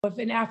If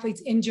an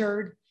athlete's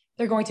injured,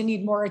 they're going to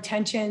need more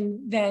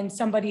attention than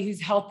somebody who's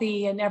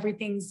healthy and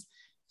everything's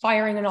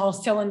firing on all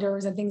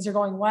cylinders and things are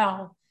going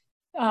well.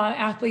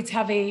 Athletes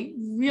have a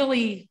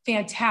really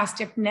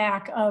fantastic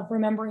knack of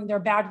remembering their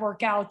bad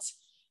workouts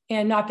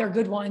and not their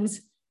good ones.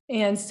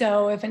 And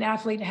so if an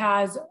athlete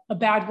has a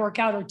bad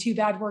workout or two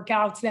bad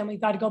workouts, then we've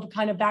got to go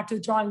kind of back to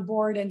the drawing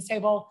board and say,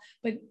 well,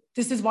 but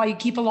this is why you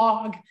keep a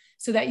log,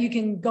 so that you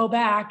can go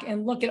back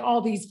and look at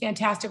all these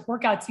fantastic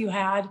workouts you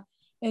had.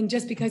 And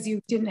just because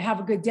you didn't have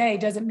a good day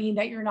doesn't mean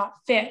that you're not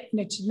fit, and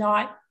it should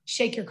not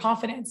shake your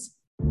confidence.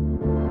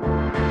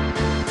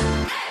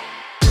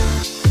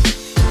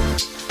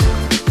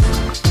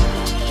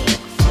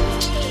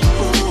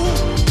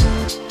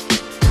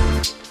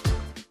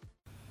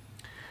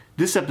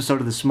 This episode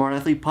of the Smart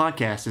Athlete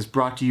Podcast is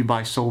brought to you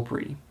by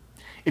Solpri.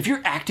 If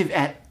you're active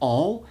at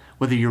all,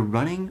 whether you're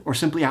running or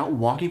simply out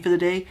walking for the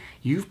day,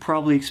 you've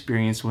probably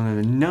experienced one of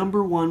the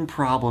number one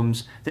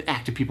problems that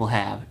active people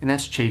have, and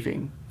that's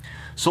chafing.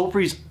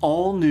 Solpri's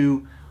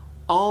all-new,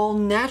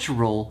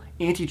 all-natural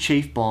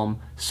anti-chafe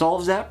balm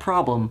solves that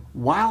problem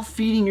while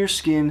feeding your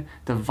skin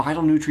the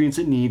vital nutrients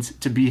it needs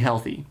to be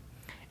healthy.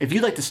 If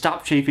you'd like to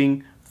stop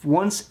chafing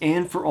once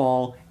and for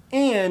all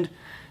and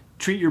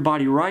treat your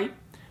body right,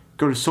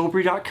 go to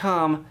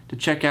Solpri.com to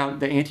check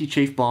out the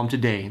anti-chafe balm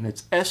today. And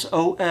that's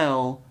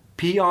SOLPRI.com.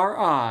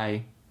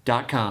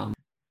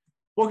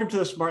 Welcome to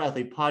the Smart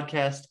Athlete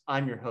Podcast.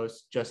 I'm your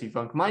host, Jesse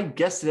Funk. My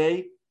guest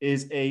today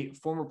is a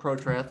former pro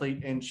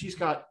triathlete, and she's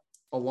got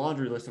a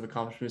laundry list of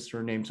accomplishments to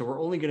her name. So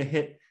we're only going to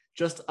hit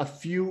just a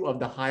few of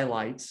the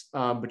highlights,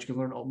 but you can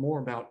learn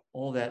more about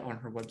all that on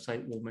her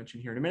website. We'll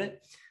mention here in a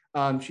minute.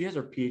 She has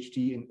her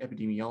PhD in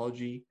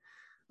epidemiology,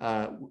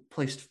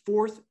 placed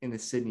fourth in the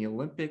Sydney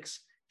Olympics,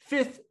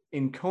 fifth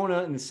in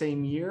Kona in the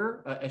same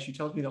year, as she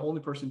tells me, the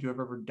only person to have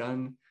ever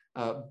done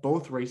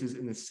both races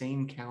in the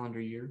same calendar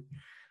year.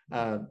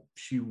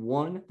 She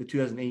won the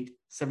 2008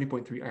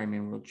 70.3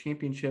 Ironman World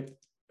Championship.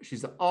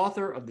 She's the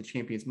author of The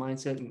Champion's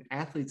Mindset, an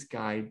athlete's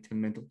guide to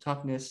mental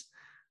toughness.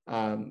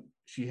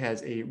 She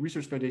has a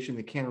research foundation,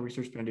 the Canna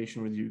Research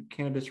Foundation, where they do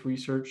cannabis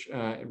research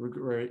in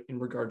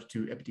regards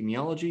to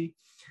epidemiology.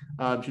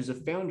 She's a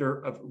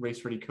founder of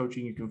Race Ready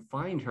Coaching. You can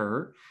find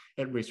her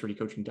at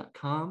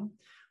racereadycoaching.com.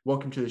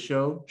 Welcome to the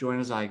show,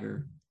 Joanna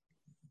Zeiger.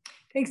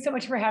 Thanks so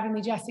much for having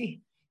me,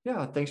 Jesse.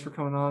 Yeah, thanks for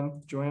coming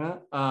on, Joanna.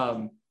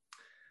 I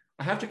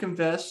have to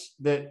confess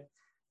that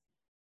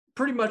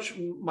pretty much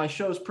my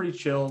show is pretty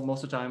chill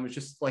most of the time. It's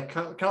just like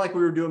kind of like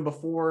we were doing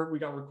before we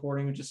got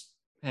recording, we just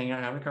hanging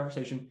out, having a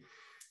conversation.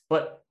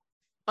 But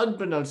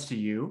unbeknownst to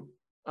you,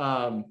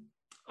 I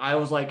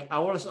was like, I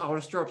want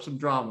to stir up some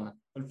drama.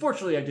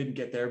 Unfortunately, I didn't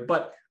get there,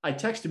 but I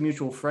texted a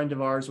mutual friend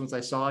of ours once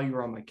I saw you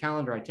were on my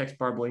calendar. I texted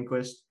Barb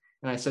Lindquist.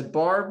 And I said,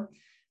 Barb,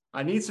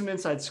 I need some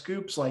inside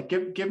scoops. Like,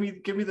 give me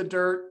the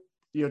dirt.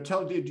 You know,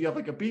 do you have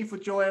like a beef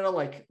with Joanna?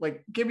 Like,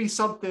 give me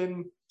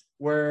something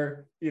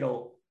where, you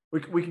know,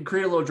 we can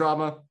create a little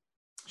drama.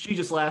 She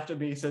just laughed at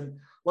me, said,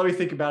 let me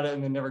think about it,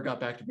 and then never got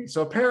back to me.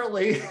 So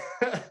apparently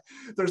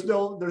there's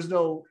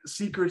no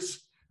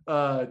secrets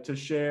to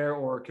share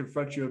or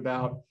confront you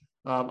about.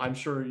 I'm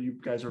sure you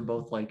guys are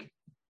both like,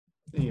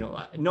 you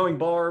know, knowing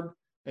Barb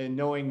and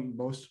knowing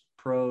most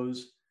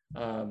pros,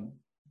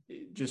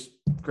 just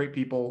great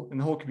people, and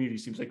the whole community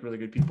seems like really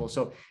good people.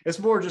 So it's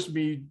more just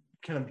me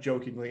kind of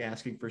jokingly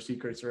asking for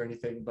secrets or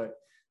anything, but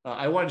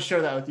I wanted to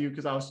share that with you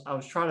because I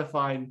was trying to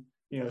find,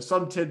 you know,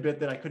 some tidbit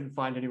that I couldn't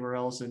find anywhere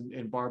else,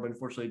 and Barb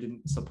unfortunately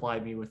didn't supply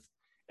me with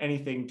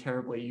anything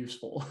terribly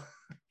useful.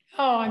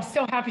 Oh, I'm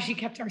so happy she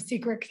kept our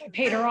secret because I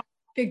paid her off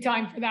big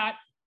time for that.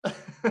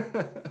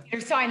 Her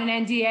sign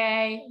an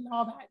NDA and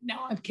all that.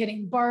 No, I'm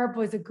kidding. Barb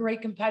was a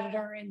great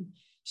competitor, and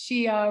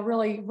she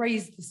really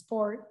raised the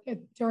sport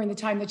during the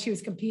time that she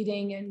was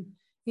competing. And,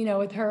 you know,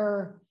 with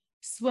her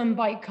swim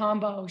bike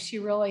combo, she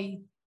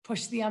really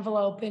pushed the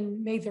envelope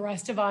and made the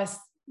rest of us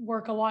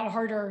work a lot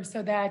harder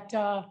so that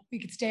we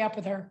could stay up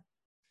with her.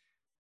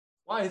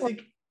 Well, I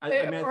think,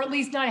 or at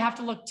least not have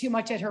to look too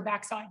much at her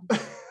backside.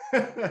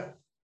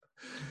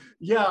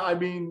 Yeah, I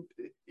mean,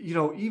 you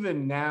know,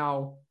 even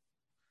now,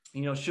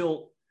 you know,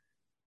 she'll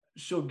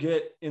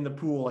get in the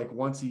pool like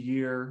once a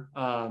year.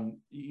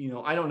 You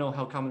know, I don't know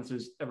how common this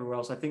is everywhere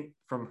else. I think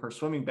from her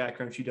swimming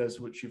background, she does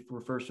what she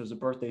refers to as a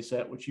birthday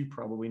set, which you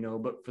probably know,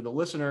 but for the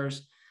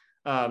listeners,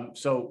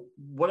 so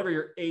whatever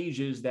your age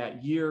is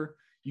that year,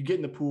 you get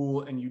in the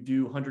pool and you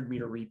do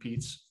 100-meter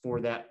repeats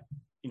for that,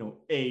 you know,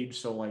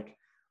 age. So like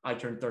I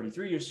turned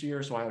 33 this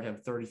year, so I would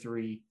have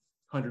 33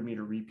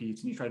 100-meter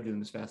repeats, and you try to do them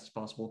as fast as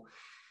possible.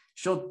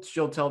 She'll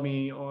tell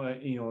me, you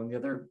know, and the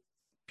other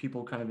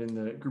people kind of in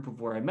the group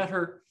of where I met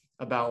her,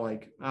 about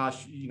like,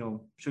 you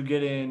know, she'll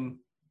get in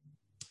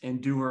and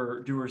do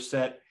her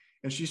set,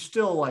 and she's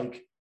still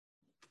like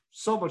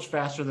so much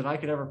faster than I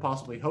could ever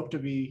possibly hope to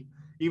be,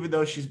 even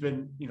though she's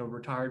been, you know,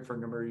 retired for a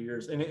number of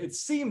years. And it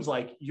seems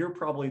like you're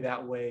probably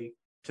that way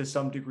to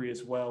some degree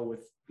as well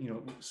with, you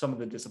know, some of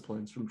the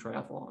disciplines from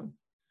triathlon.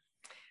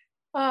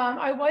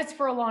 I was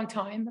for a long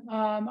time.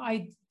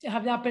 I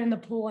have not been in the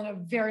pool in a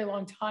very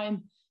long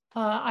time.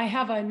 I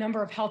have a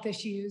number of health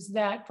issues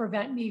that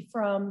prevent me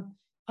from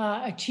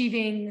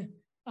achieving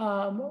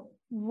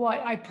what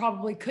I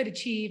probably could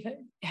achieve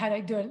had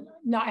I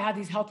not had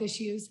these health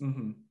issues.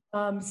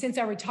 Since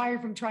I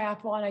retired from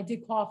triathlon, I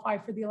did qualify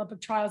for the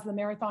Olympic trials of the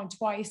marathon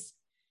twice,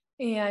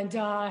 and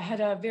had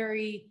a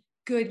very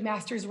good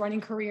masters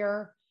running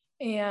career,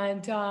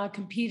 and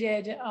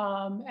competed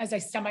as a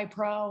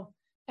semi-pro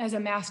as a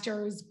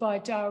masters.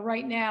 But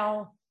right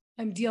now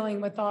I'm dealing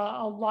with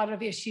a lot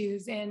of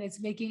issues, and it's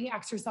making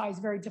exercise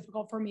very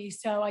difficult for me.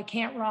 So I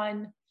can't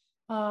run.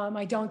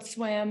 I don't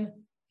swim.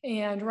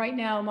 And right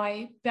now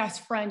my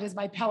best friend is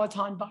my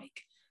Peloton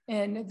bike.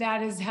 And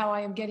that is how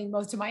I am getting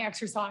most of my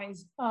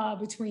exercise,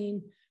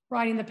 between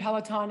riding the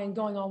Peloton and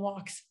going on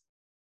walks.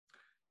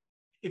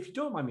 If you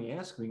don't mind me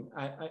asking,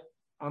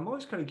 I'm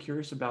always kind of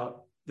curious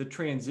about the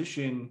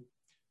transition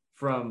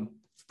from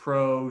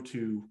pro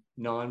to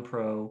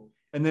non-pro.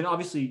 And then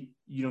obviously,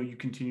 you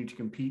continue to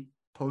compete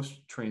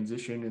post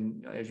transition.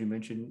 And as you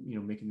mentioned,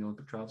 making the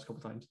Olympic trials a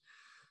couple times.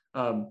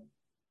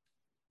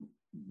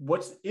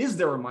 Is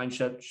there a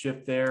mindset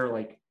shift there?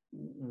 Like,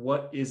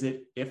 what is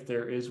it, if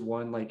there is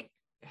one? Like,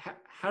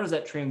 how does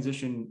that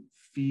transition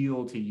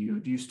feel to you?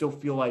 Do you still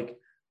feel like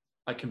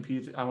I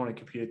want to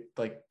compete at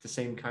like the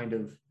same kind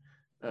of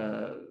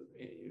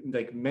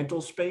like mental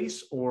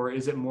space, or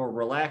is it more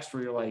relaxed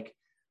where you're like,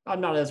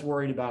 I'm not as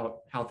worried about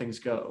how things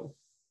go?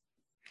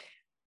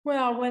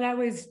 Well, when I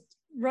was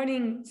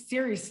running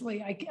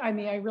seriously, I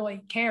mean, I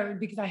really cared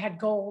because I had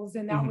goals,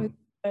 and that was,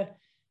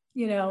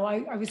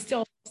 I was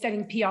still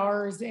setting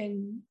PRs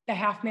in the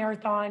half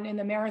marathon and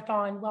the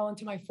marathon well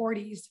into my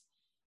 40s.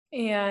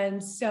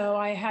 And so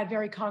I had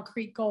very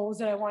concrete goals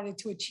that I wanted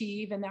to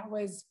achieve. And that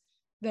was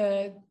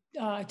the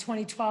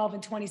 2012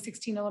 and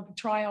 2016 Olympic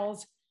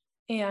trials.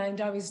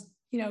 And I was,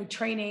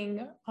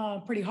 training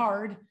pretty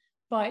hard,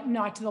 but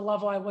not to the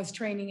level I was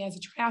training as a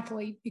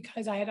triathlete,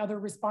 because I had other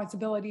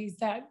responsibilities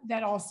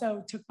that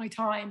also took my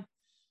time.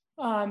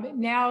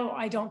 Now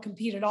I don't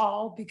compete at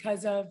all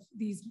because of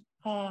these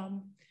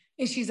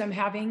issues I'm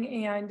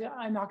having. And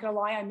I'm not going to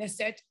lie, I miss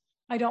it.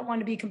 I don't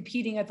want to be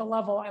competing at the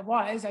level I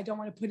was. I don't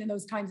want to put in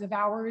those kinds of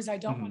hours. I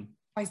don't want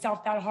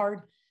myself that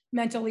hard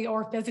mentally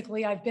or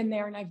physically. I've been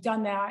there and I've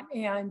done that.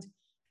 And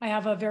I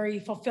have a very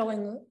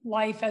fulfilling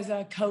life as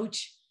a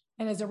coach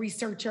and as a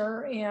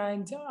researcher.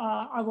 And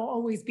I will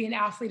always be an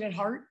athlete at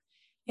heart.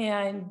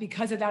 And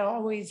because of that, I'll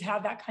always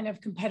have that kind of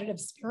competitive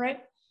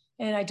spirit.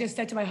 And I just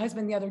said to my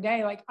husband the other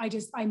day, like,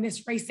 I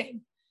miss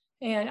racing.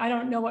 And I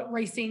don't know what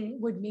racing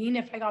would mean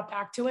if I got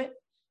back to it.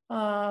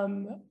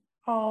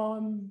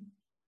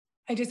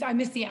 I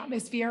miss the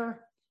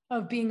atmosphere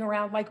of being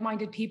around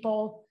like-minded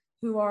people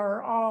who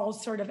are all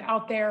sort of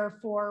out there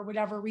for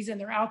whatever reason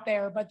they're out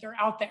there, but they're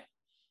out there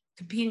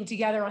competing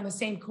together on the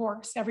same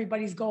course.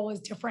 Everybody's goal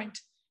is different,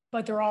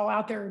 but they're all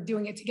out there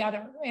doing it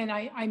together. And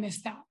I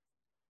miss that.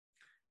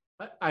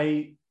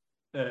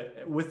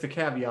 With the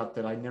caveat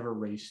that I never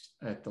raced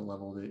at the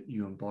level that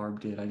you and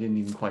Barb did. I didn't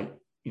even quite,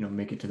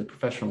 make it to the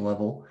professional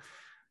level.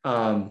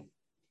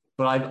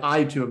 But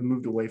I too have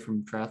moved away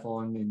from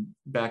triathlon and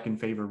back in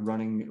favor of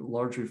running,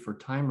 largely for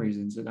time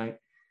reasons. And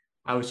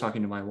I was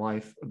talking to my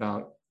wife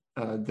about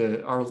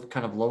our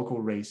kind of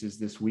local races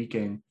this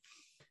weekend,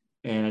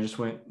 and I just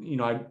went,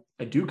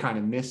 I do kind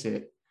of miss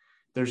it.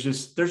 There's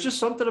just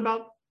something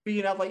about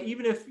being out, like,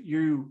 even if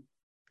you,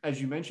 as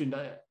you mentioned,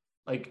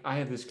 I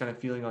have this kind of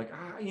feeling like,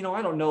 I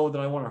don't know that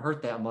I want to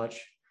hurt that much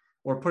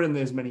or put in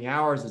as many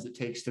hours as it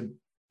takes to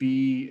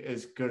be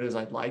as good as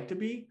I'd like to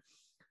be.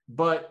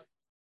 But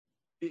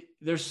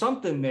there's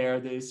something there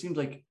that it seems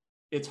like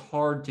it's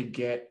hard to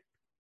get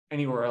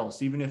anywhere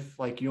else, even if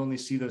like you only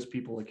see those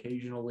people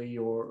occasionally,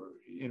 or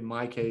in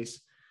my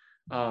case,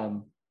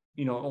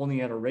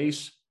 only at a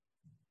race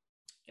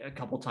a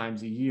couple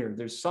times a year.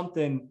 There's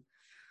something,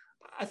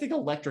 I think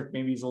electric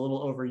maybe is a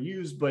little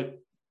overused, but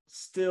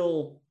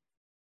still,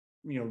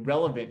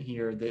 relevant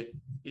here, that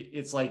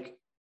it's like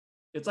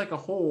a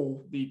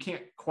hole that you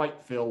can't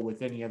quite fill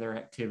with any other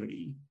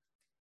activity.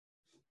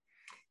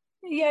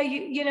 Yeah,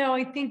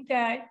 I think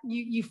that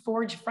you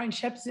forge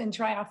friendships in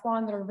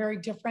triathlon that are very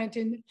different.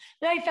 And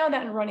I found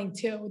that in running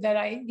too, that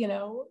I,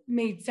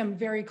 made some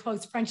very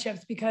close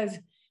friendships because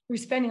we're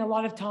spending a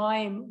lot of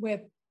time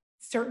with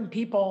certain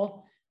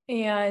people.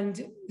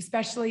 And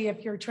especially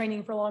if you're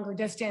training for longer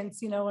distance,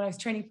 when I was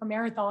training for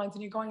marathons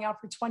and you're going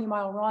out for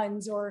 20-mile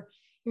runs, or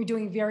you're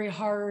doing very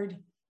hard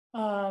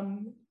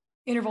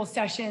interval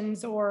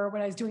sessions, or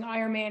when I was doing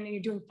Ironman and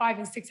you're doing 5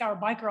 and 6 hour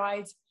bike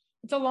rides,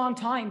 it's a long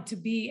time to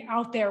be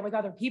out there with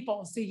other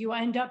people. So you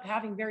end up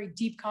having very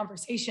deep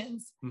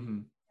conversations,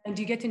 and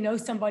you get to know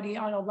somebody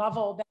on a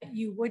level that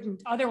you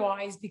wouldn't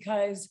otherwise,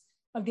 because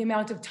of the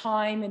amount of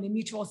time and the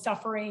mutual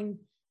suffering,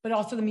 but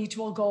also the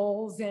mutual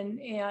goals. And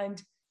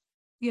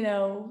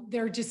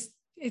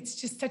it's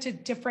just such a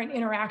different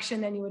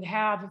interaction than you would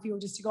have if you were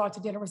just to go out to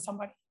dinner with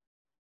somebody.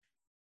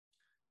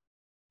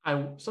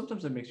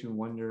 Sometimes it makes me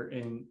wonder,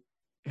 and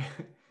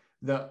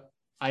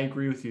I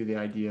agree with you, the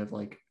idea of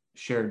like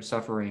shared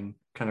suffering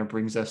kind of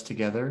brings us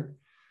together.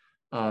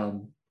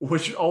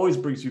 which always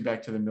brings you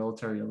back to the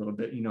military a little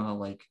bit. You know how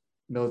like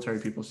military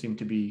people seem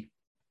to be,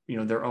 you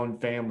know, their own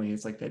family.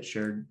 It's like that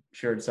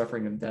shared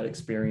suffering of that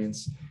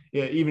experience.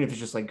 Yeah, even if it's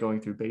just like going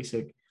through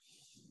basic.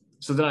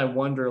 So then I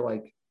wonder,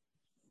 like,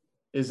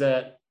 is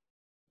that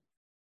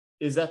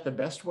the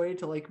best way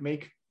to like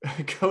make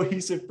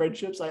cohesive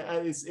friendships?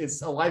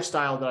 It's a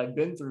lifestyle that I've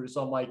been through.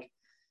 So I'm like,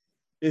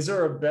 is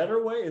there a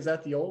better way? Is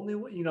that the only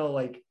way? You know,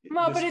 like,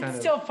 Well, but it's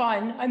still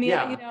fun. I mean,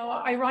 Yeah. you know,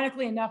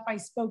 ironically enough, I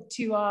spoke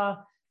to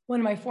one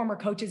of my former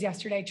coaches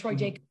yesterday, Troy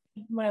Jacobs.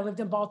 When I lived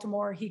in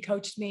Baltimore, he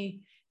coached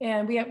me,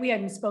 and we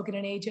hadn't spoken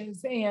in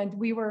ages, and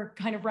we were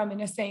kind of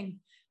reminiscing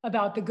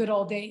about the good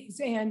old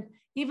days. And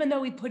even though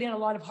we put in a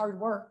lot of hard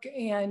work,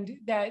 and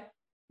that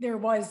there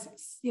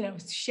was, you know,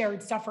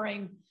 shared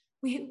suffering,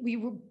 we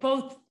were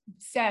both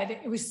said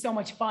it was so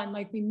much fun.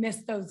 Like, we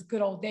missed those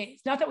good old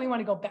days. Not that we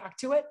want to go back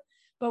to it,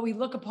 but we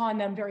look upon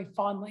them very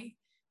fondly.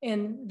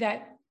 And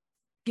that,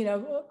 you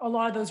know, a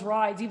lot of those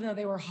rides, even though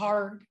they were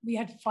hard, we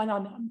had fun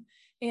on them.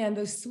 And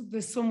the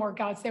swim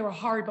workouts, they were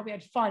hard, but we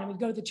had fun. And we'd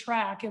go to the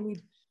track and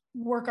we'd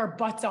work our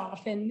butts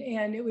off, and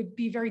it would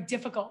be very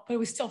difficult, but it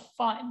was still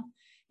fun.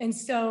 And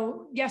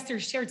so, yes,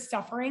 there's shared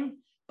suffering,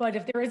 but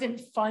if there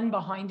isn't fun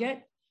behind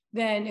it,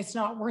 then it's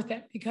not worth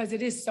it, because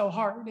it is so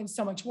hard and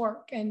so much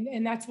work.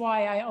 And that's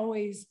why I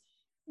always,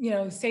 you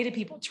know, say to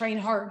people, train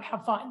hard,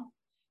 have fun.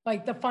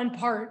 Like, the fun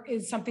part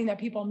is something that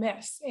people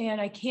miss. And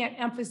I can't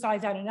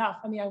emphasize that enough.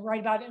 I mean, I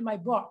write about it in my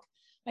book.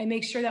 I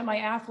make sure that my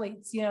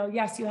athletes, you know,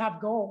 yes, you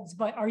have goals,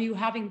 but are you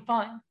having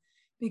fun?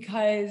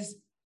 Because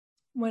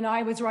when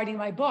I was writing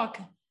my book,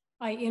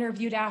 I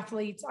interviewed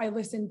athletes. I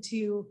listened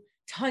to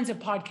tons of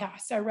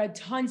podcasts. I read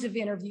tons of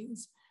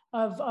interviews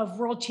of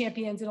world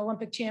champions and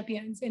Olympic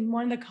champions. And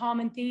one of the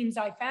common themes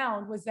I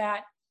found was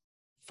that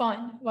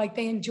fun, like,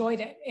 they enjoyed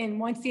it. And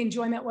once the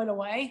enjoyment went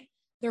away,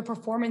 their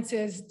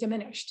performances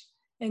diminished.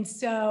 And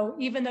so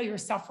even though you're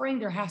suffering,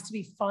 there has to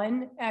be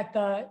fun at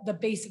the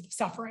base of the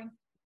suffering.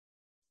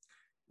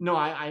 No,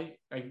 I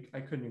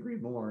couldn't agree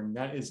more. And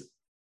that is,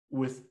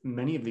 with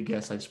many of the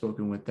guests I've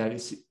spoken with, that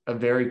is a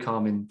very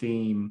common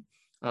theme,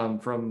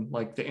 from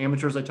like the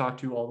amateurs I talked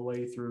to all the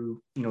way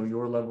through, you know,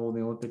 your level, the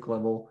Olympic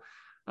level.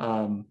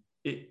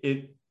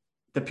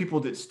 The people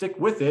that stick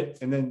with it,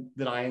 and then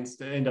that I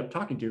end up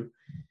talking to,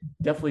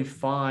 definitely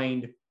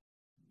find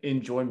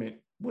enjoyment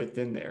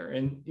within there.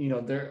 And, you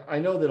know, I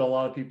know that a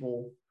lot of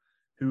people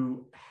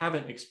who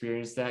haven't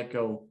experienced that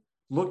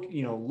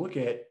look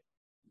at,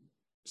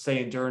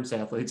 say, endurance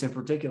athletes in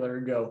particular,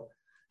 and go,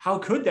 how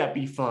could that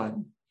be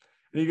fun?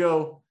 And you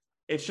go,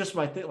 it's just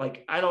my thing.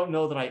 Like, I don't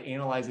know that I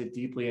analyze it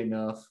deeply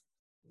enough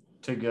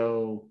to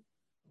go,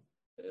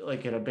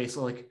 like, at a base,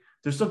 like,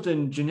 there's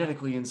something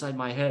genetically inside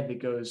my head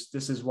that goes,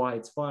 this is why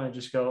it's fun. I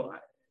just go,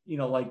 you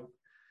know, like,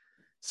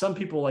 some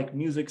people like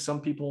music,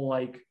 some people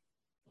like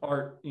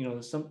art, you know,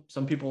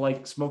 some people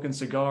like smoking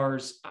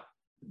cigars.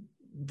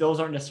 Those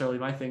aren't necessarily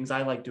my things.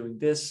 I like doing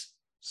this,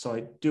 so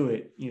I do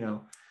it, you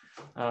know.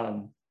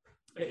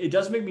 It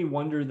does make me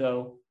wonder,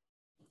 though,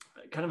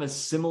 kind of a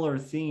similar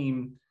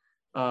theme,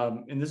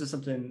 and this is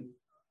something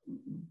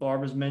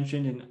Barbara's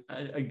mentioned, and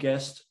a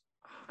guest,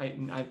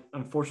 I've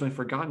unfortunately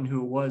forgotten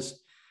who it was.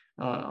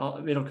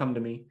 It'll come to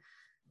me,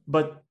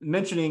 but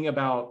mentioning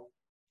about,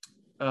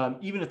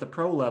 even at the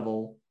pro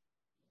level,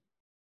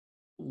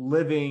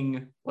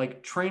 living,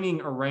 like,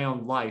 training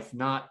around life,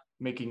 not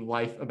making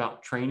life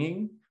about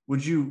training.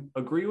 Would you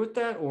agree with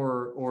that,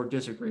 or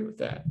disagree with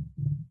that?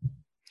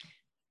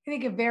 I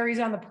think it varies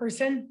on the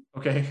person.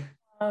 Okay.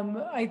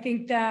 I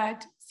think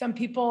that some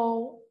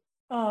people,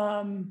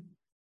 they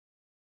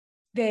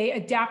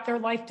adapt their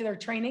life to their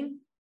training,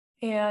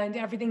 and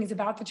everything is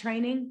about the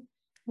training,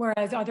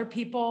 whereas other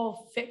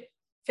people fit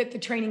the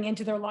training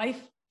into their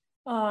life.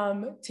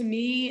 To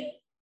me,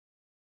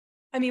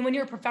 I mean, when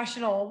you're a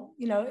professional,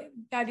 you know,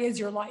 that is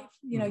your life,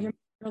 you know, your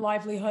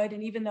livelihood.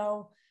 And even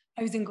though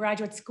I was in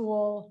graduate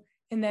school,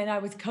 and then I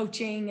was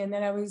coaching, and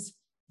then I was,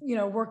 you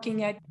know,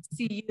 working at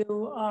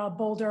CU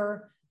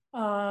Boulder,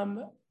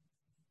 and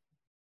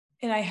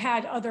I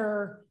had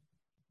other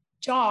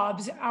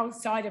jobs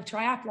outside of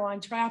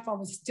triathlon. Triathlon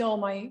was still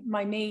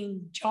my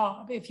main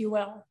job, if you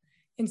will.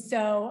 And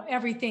so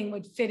everything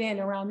would fit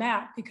in around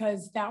that,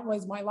 because that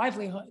was my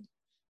livelihood.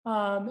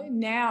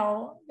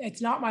 Now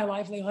it's not my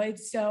livelihood.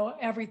 So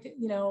everything,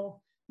 you know,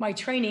 my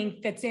training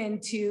fits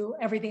into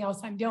everything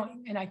else I'm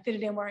doing, and I fit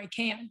it in where I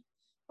can.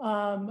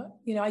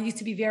 You know, I used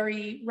to be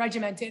very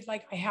regimented.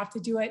 Like, I have to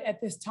do it at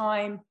this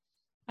time.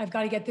 I've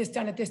got to get this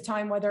done at this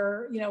time,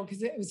 whether, you know,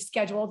 because it was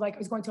scheduled, like I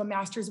was going to a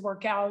master's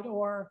workout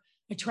or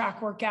a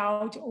track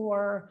workout,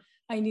 or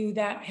I knew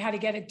that I had to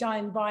get it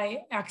done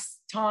by X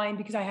time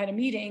because I had a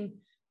meeting.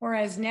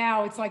 Whereas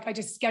now it's like, I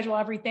just schedule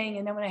everything.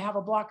 And then when I have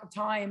a block of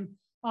time,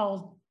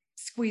 I'll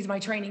squeeze my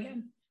training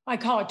in. I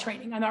call it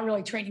training. I'm not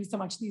really training so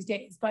much these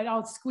days, but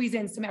I'll squeeze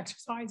in some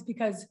exercise,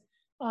 because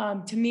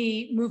to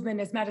me, movement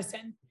is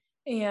medicine.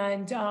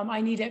 And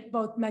I need it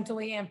both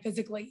mentally and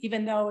physically,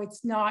 even though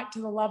it's not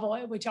to the level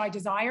at which I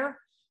desire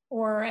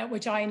or at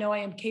which I know I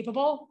am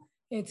capable.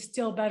 It's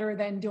still better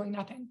than doing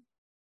nothing.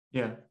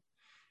 Yeah.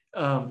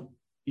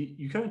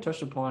 you kind of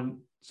touched upon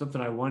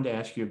something I wanted to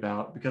ask you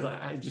about, because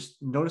I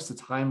just noticed the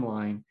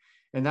timeline,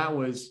 and that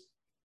was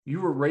you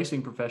were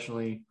racing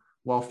professionally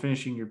while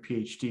finishing your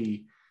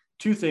PhD.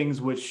 Two things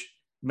which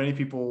many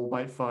people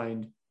might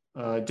find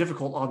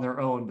difficult on their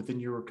own, but then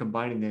you were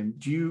combining them.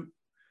 Do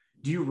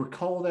you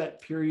recall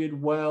that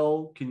period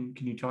well? Can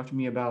you talk to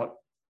me about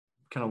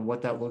kind of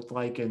what that looked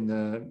like,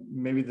 and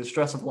maybe the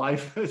stress of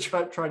life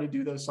trying to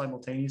do those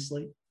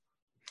simultaneously?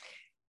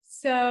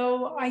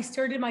 So I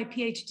started my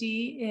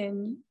PhD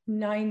in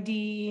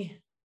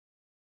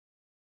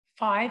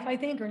 95, I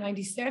think, or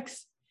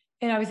 96.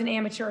 And I was an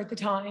amateur at the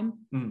time.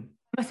 I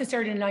must have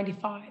started in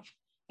 95.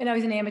 And I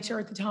was an amateur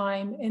at the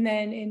time. And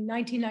then in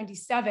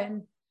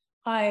 1997,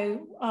 I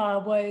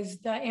was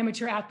the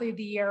amateur athlete of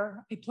the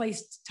year. I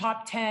placed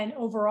top 10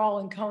 overall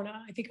in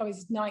Kona. I think I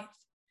was ninth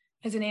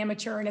as an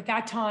amateur. And at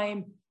that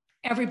time,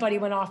 everybody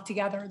went off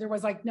together. There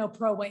was like no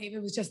pro wave.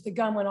 It was just the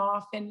gun went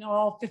off, and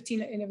all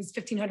 15, and it was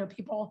 1,500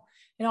 people,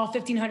 and all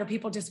 1,500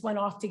 people just went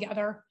off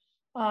together.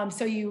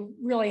 So you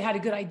really had a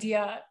good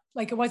idea.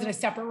 Like, it wasn't a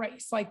separate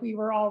race. Like, we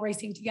were all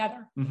racing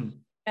together.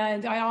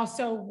 And I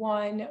also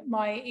won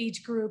my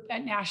age group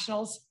at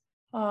nationals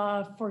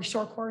for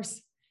short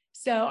course.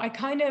 So I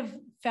kind of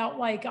felt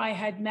like I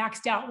had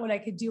maxed out what I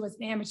could do as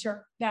an amateur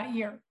that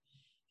year.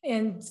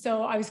 And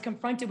so I was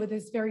confronted with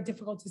this very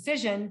difficult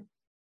decision.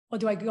 Well,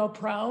 do I go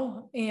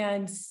pro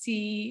and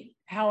see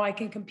how I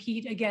can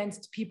compete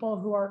against people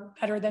who are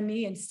better than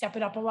me and step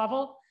it up a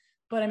level?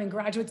 But I'm in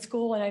graduate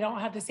school and I don't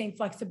have the same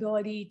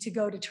flexibility to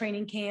go to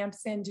training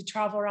camps and to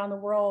travel around the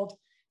world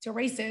to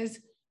races.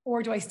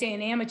 Or do I stay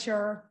an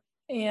amateur?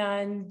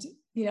 And,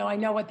 I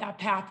know what that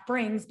path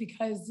brings,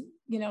 because,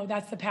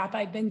 that's the path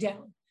I'd been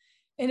down.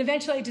 And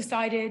eventually I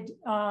decided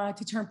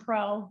to turn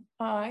pro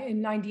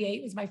in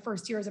 98 was my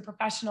first year as a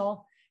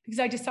professional, because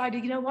I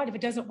decided, if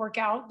it doesn't work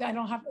out,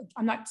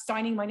 I'm not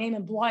signing my name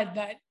in blood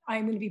that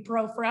I'm going to be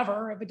pro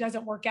forever. If it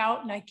doesn't work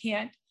out and I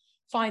can't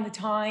find the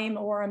time,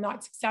 or I'm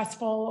not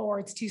successful, or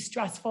it's too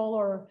stressful,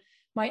 or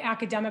my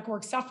academic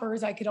work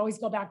suffers, I could always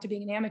go back to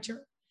being an amateur.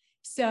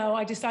 So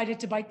I decided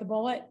to bite the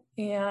bullet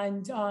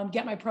and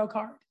get my pro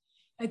card.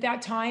 At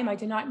that time, I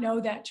did not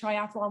know that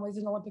triathlon was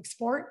an Olympic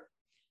sport.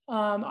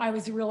 I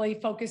was really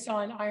focused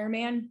on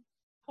Ironman.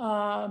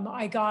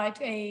 I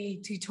got a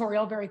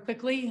tutorial very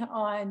quickly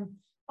on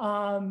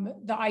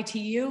the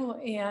ITU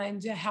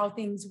and how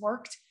things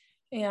worked,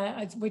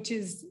 and which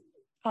is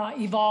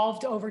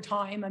evolved over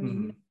time. I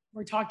mean,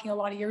 we're talking a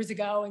lot of years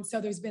ago. And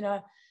so there's been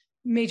a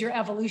major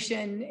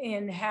evolution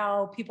in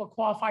how people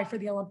qualify for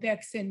the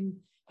Olympics,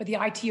 but the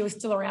ITU is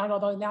still around,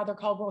 although now they're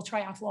called World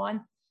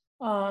Triathlon.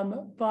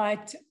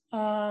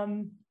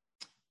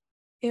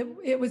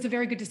 It was a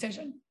very good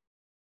decision,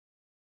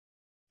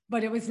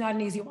 but it was not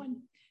an easy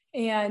one.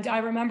 And I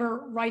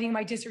remember writing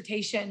my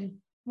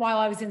dissertation while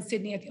I was in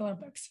Sydney at the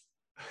Olympics.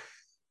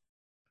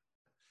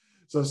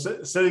 So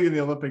sitting in the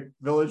Olympic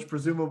Village,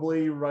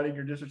 presumably writing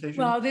your dissertation?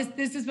 Well,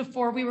 this is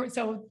before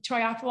so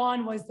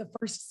triathlon was the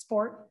first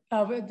sport.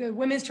 The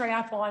women's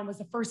triathlon was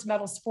the first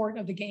medal sport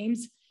of the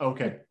games.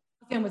 Okay.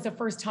 And was the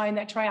first time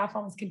that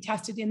triathlon was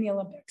contested in the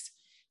Olympics.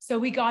 So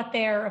we got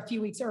there a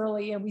few weeks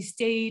early, and we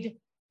stayed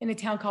in a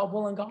town called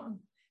Wollongong.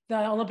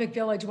 The Olympic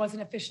Village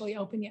wasn't officially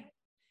open yet.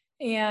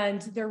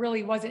 And there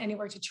really wasn't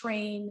anywhere to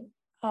train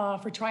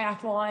for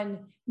triathlon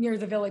near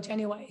the village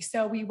anyway.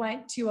 So we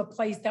went to a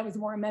place that was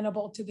more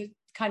amenable to the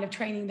kind of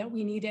training that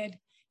we needed.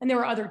 And there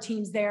were other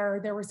teams there.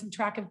 There were some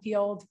track and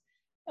field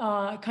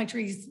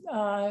countries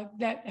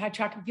that had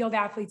track and field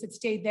athletes that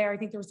stayed there. I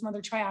think there were some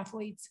other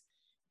triathletes.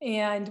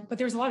 But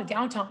there's a lot of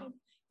downtime,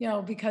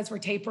 because we're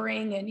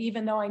tapering. And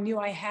even though I knew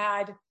I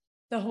had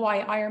the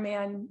Hawaii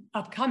Ironman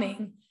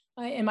upcoming,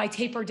 and my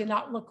taper did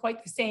not look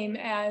quite the same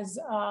as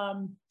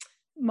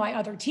my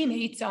other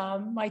teammates,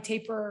 my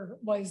taper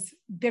was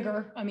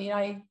bigger. I mean,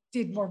 I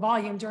did more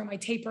volume during my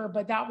taper,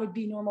 but that would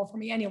be normal for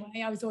me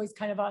anyway. I was always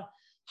kind of a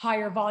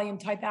higher volume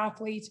type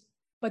athlete,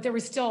 but there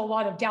was still a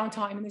lot of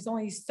downtime, and there's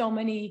only so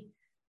much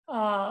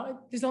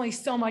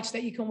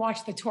that you can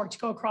watch the torch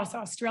go across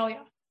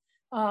Australia.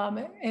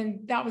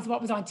 And that was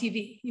what was on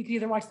TV. You could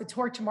either watch the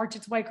torch march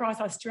its way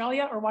across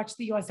Australia or watch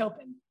the US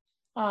Open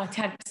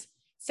tennis.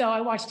 So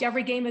I watched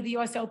every game of the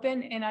US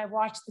Open and I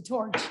watched the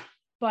torch,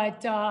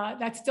 but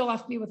that still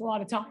left me with a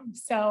lot of time.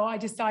 So I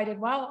decided,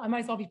 well, I might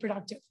as well be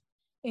productive.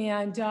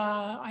 And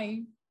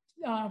I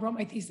wrote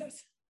my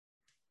thesis.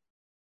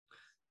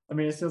 I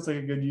mean, it sounds like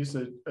a good use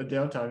of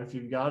downtime if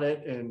you've got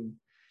it. And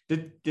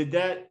did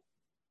that,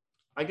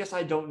 I guess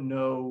I don't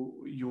know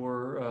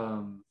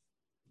your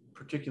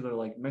particular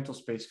like mental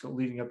space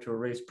leading up to a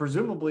race,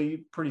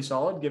 presumably pretty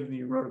solid given that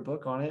you wrote a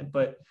book on it,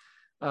 but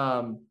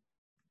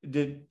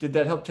did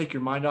that help take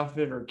your mind off of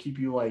it, or keep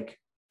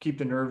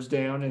the nerves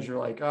down as you're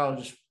like, oh, I'll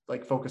just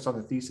like focus on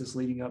the thesis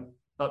leading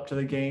up to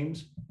the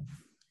games?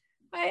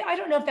 I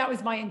don't know if that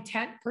was my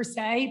intent per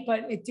se,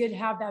 but it did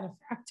have that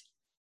effect.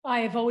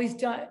 I've always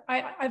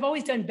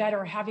done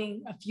better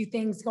having a few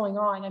things going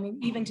on. I mean,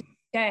 even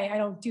today, I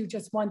don't do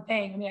just one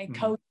thing. I mean, I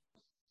coach,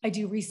 I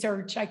do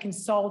research, I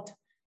consult.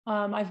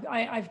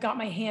 I've got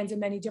my hands in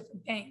many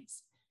different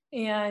things.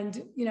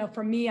 And,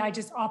 for me, I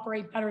just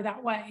operate better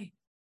that way.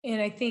 And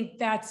I think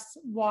that's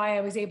why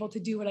I was able to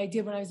do what I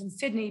did when I was in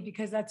Sydney,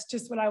 because that's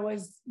just what I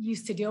was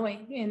used to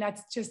doing. And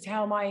that's just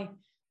how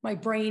my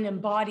brain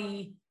and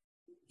body,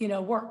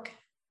 work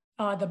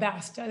the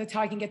best. That's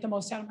how I can get the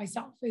most out of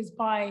myself, is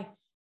by,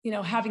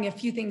 having a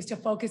few things to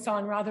focus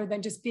on rather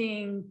than just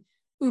being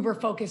uber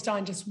focused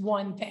on just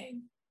one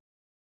thing.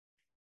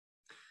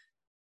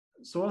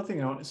 So one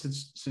thing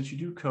since you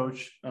do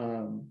coach,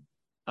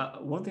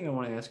 one thing I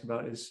want to ask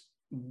about is,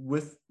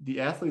 with the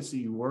athletes that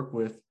you work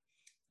with,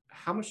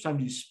 how much time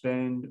do you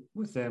spend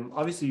with them?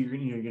 Obviously, you're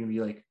going to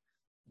be like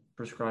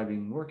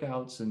prescribing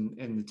workouts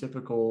and the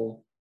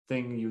typical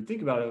thing you would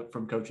think about it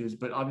from coaches,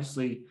 but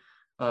obviously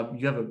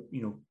you have a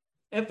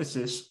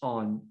emphasis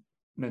on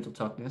mental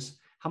toughness.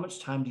 How much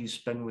time do you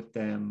spend with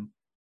them,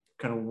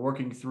 kind of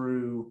working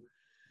through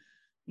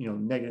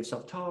negative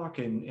self-talk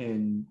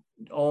and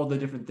all the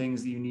different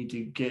things that you need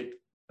to get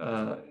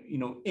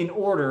in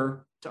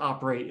order to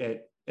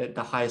operate at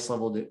the highest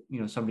level that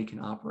somebody can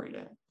operate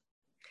at?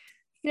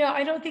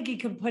 I don't think you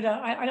can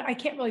I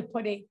can't really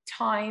put a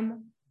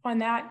time on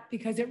that,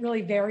 because it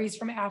really varies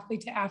from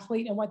athlete to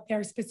athlete and what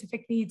their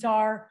specific needs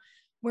are,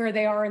 where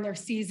they are in their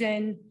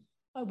season,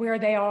 where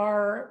they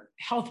are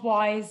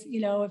health-wise.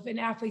 If an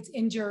athlete's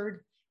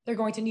injured, they're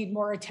going to need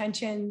more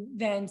attention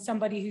than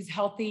somebody who's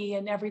healthy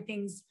and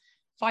everything's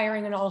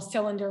firing on all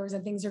cylinders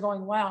and things are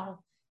going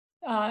well.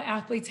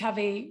 Athletes have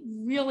a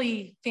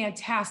really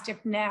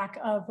fantastic knack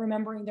of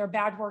remembering their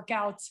bad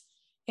workouts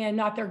and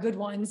not their good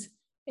ones.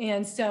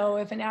 And so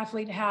if an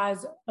athlete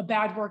has a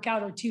bad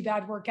workout or two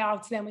bad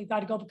workouts, then we've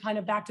got to go kind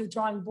of back to the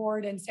drawing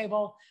board and say,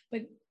 well,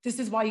 but this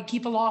is why you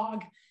keep a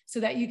log, so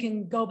that you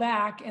can go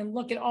back and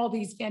look at all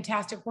these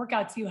fantastic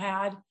workouts you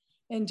had.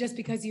 And just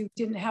because you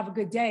didn't have a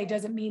good day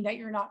doesn't mean that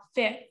you're not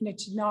fit, and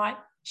it should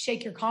not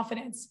shake your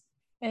confidence.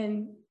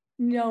 And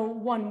no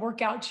one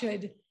workout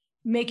should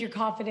make your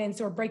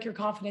confidence or break your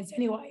confidence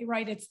anyway,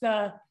 right? It's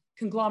the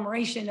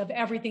conglomeration of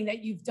everything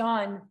that you've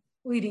done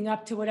leading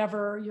up to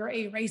whatever your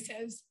A race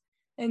is.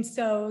 And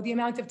so the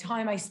amount of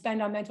time I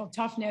spend on mental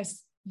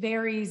toughness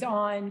varies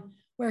on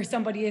where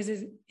somebody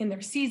is in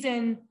their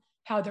season,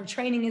 how their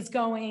training is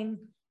going,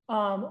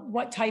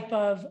 what type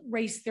of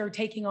race they're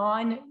taking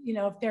on.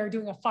 If they're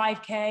doing a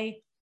 5K,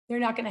 they're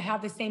not going to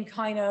have the same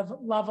kind of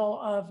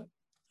level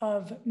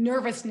of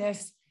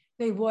nervousness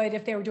they would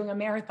if they were doing a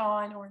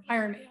marathon or an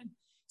Ironman.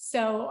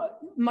 So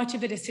much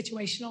of it is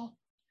situational.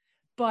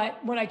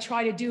 But what I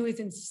try to do is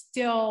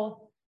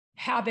instill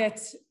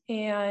habits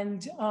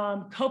and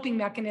coping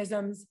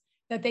mechanisms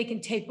that they can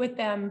take with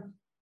them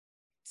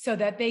so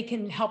that they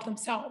can help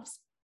themselves.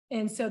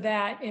 And so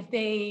that if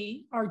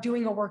they are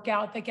doing a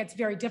workout that gets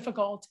very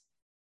difficult,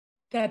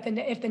 that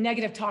if the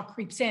negative talk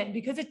creeps in,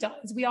 because it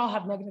does, we all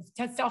have negative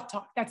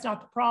self-talk. That's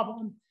not the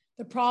problem.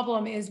 The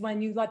problem is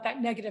when you let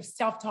that negative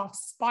self-talk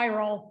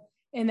spiral,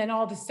 and then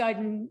all of a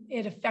sudden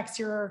it affects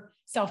your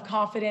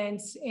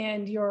self-confidence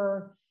and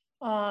your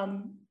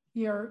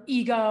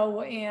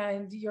ego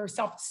and your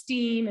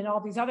self-esteem and all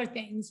these other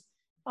things.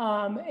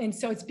 And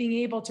so it's being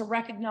able to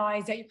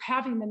recognize that you're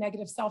having the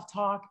negative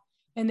self-talk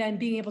and then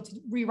being able to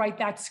rewrite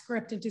that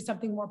script into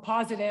something more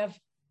positive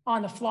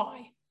on the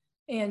fly.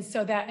 And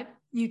so that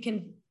you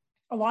can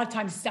a lot of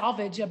times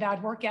salvage a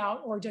bad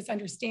workout, or just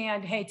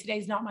understand, hey,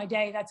 today's not my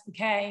day. That's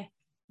okay.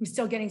 I'm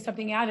still getting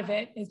something out of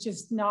it. It's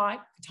just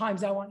not the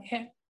times I want to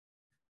hit.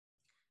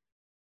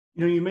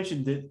 You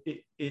mentioned that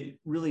it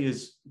really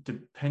is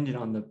dependent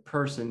on the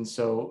person.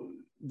 So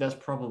that's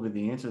probably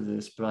the answer to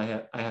this, but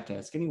I have to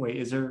ask anyway.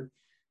 Is there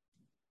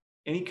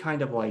any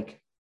kind of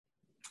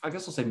I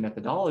guess I'll say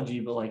methodology,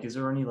 but is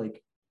there any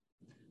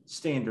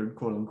standard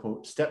quote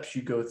unquote steps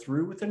you go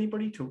through with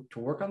anybody to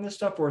work on this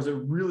stuff? Or is it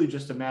really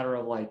just a matter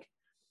of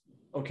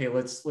okay,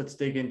 let's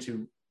dig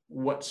into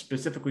what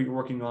specifically you're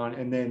working on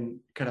and then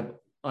kind of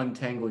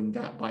untangling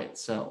that by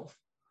itself?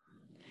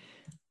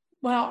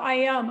 Well,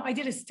 I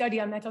did a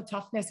study on mental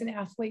toughness in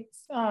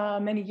athletes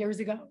many years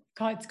ago.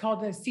 It's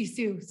called the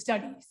SISU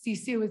study.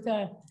 SISU is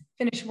a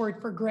Finnish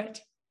word for grit.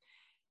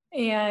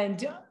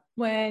 And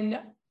when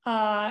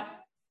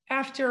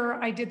after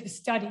I did the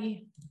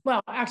study,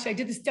 I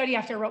did the study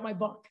after I wrote my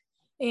book.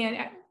 And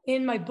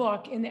in my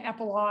book, in the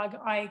epilogue,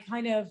 I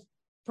kind of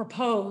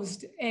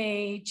proposed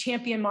a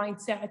champion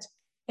mindset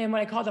and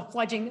what I call the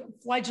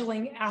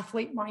fledgling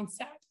athlete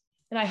mindset.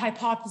 And I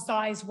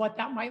hypothesized what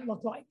that might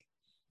look like.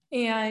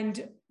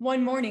 And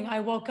one morning I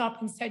woke up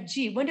and said,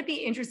 gee, wouldn't it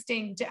be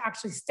interesting to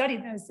actually study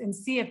this and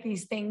see if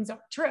these things are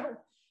true?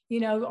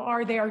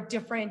 Are there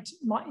different,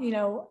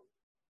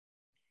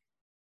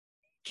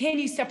 can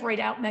you separate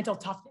out mental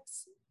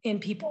toughness in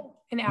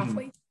people, in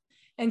athletes?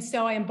 Mm-hmm. And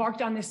so I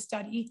embarked on this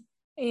study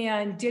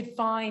and did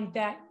find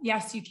that,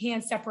 yes, you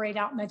can separate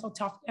out mental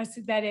toughness,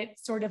 that it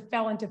sort of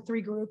fell into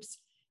three groups.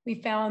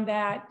 We found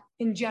that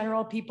in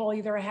general, people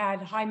either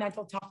had high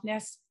mental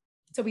toughness.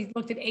 So we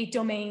looked at 8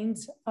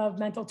 domains of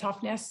mental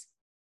toughness.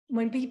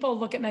 When people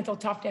look at mental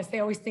toughness, they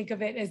always think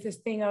of it as this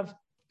thing of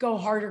go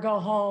hard or go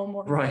home,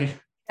 or right.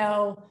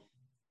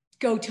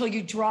 Go till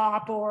you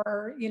drop,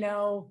 or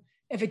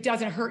if it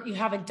doesn't hurt, you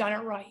haven't done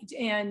it right.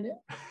 And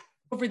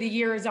over the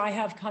years, I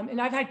have come,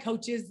 and I've had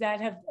coaches that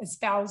have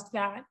espoused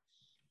that.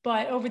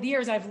 But over the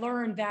years, I've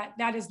learned that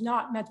that is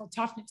not mental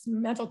toughness.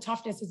 Mental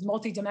toughness is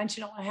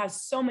multidimensional. It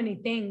has so many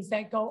things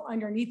that go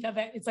underneath of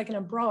it. It's like an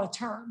umbrella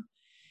term.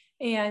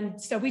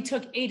 And so we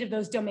took 8 of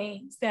those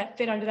domains that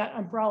fit under that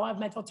umbrella of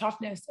mental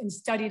toughness and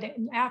studied it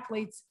in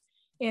athletes.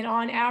 And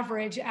on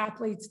average,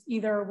 athletes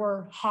either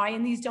were high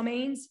in these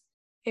domains,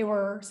 they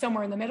were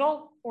somewhere in the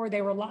middle, or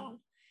they were low.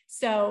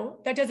 So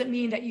that doesn't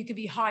mean that you could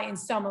be high in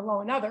some and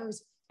low in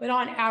others, but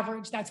on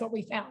average, that's what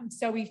we found.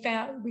 So we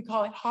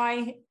call it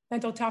high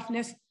mental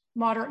toughness,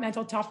 moderate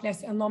mental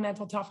toughness, and low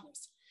mental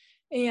toughness.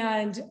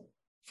 And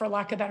for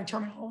lack of better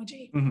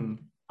terminology,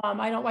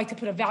 I don't like to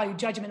put a value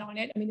judgment on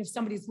it. I mean, if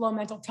somebody's low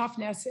mental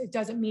toughness, it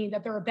doesn't mean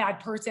that they're a bad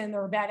person,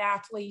 they're a bad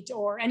athlete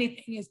or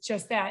anything. It's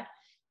just that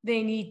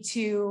they need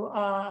to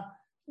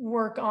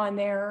work on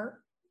their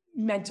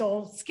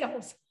mental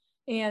skills.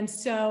 And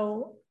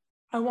so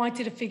I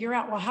wanted to figure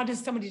out, well, how does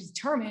somebody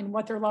determine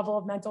what their level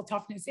of mental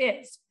toughness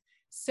is?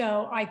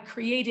 So I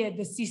created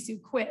the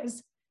Sisu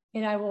quiz,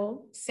 and I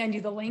will send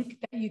you the link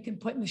that you can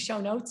put in the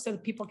show notes so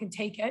that people can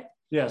take it.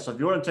 Yeah. So if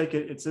you want to take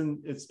it,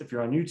 if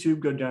you're on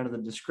YouTube, go down to the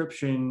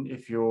description.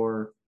 If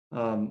you're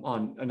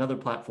on another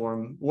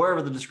platform,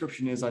 wherever the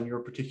description is on your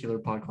particular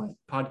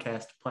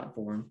podcast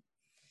platform.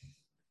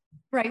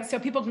 Right. So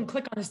people can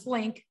click on this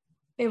link.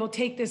 They will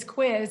take this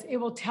quiz. It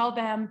will tell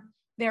them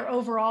their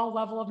overall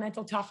level of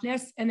mental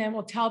toughness, and then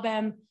we'll tell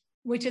them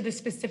which of the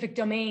specific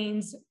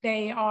domains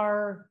they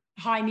are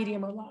high,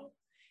 medium, or low.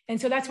 And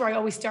so that's where I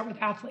always start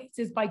with athletes,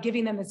 is by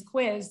giving them this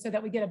quiz so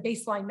that we get a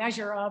baseline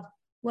measure of,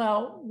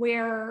 well,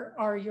 where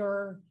are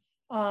your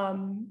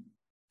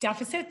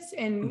deficits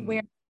and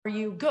where are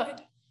you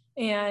good,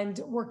 and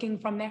working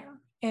from there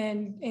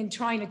and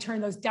trying to turn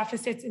those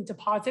deficits into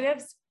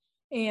positives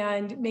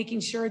and making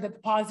sure that the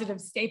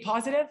positives stay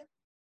positive.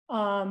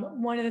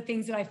 One of the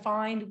things that I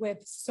find with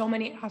so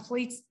many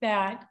athletes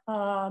that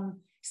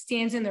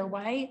stands in their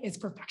way is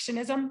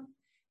perfectionism.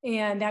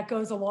 And that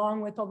goes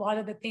along with a lot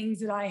of the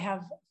things that I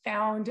have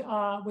found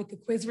with the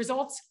quiz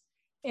results,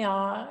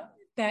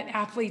 that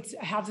athletes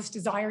have this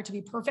desire to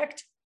be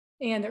perfect.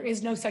 And there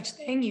is no such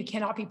thing. You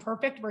cannot be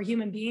perfect. We're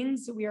human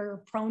beings. We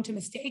are prone to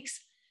mistakes.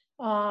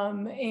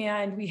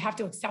 And we have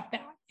to accept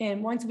that.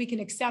 And once we can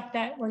accept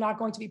that we're not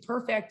going to be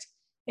perfect,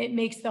 it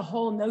makes the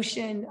whole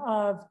notion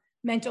of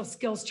mental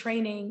skills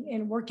training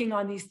and working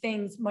on these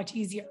things much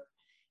easier,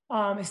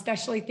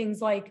 especially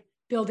things like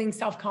building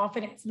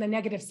self-confidence and the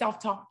negative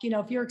self-talk. You know,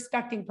 if you're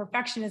expecting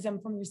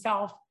perfectionism from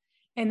yourself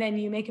and then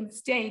you make a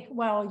mistake,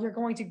 well, you're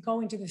going to go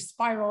into the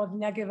spiral of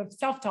negative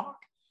self-talk.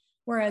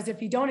 Whereas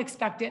if you don't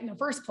expect it in the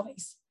first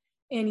place,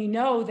 and you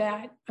know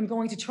that I'm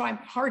going to try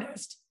my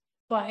hardest,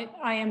 but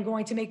I am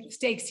going to make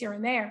mistakes here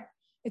and there,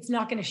 it's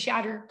not going to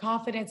shatter your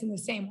confidence in the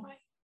same way.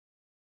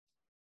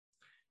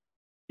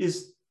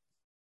 Is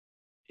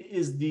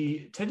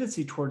the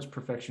tendency towards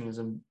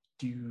perfectionism,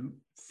 do you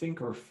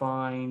think or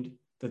find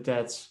that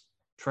that's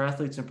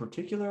triathletes in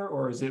particular,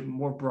 or is it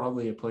more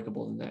broadly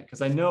applicable than that?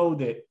 Because I know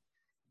that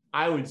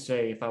I would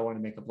say, if I want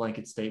to make a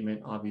blanket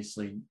statement,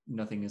 obviously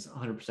nothing is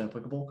 100%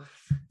 applicable,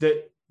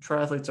 that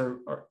triathletes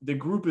are the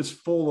group is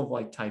full of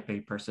like type A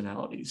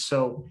personalities.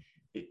 So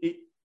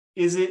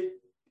is it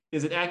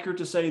accurate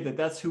to say that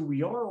that's who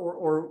we are,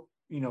 or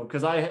you know,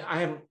 because I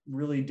haven't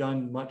really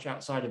done much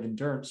outside of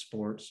endurance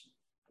sports.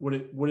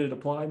 Would it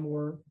apply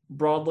more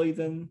broadly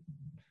than?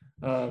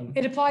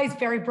 It applies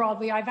very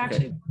broadly. I've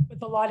actually worked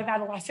with a lot of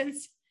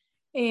adolescents,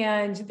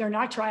 and they're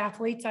not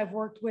triathletes. I've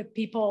worked with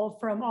people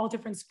from all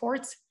different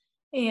sports,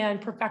 and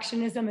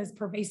perfectionism is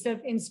pervasive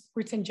in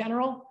sports in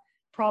general,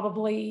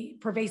 probably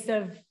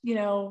pervasive, you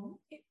know,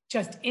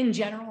 just in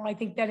general. I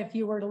think that if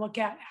you were to look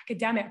at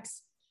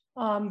academics,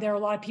 there are a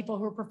lot of people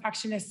who are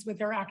perfectionists with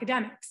their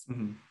academics.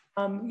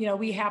 You know,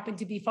 we happen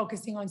to be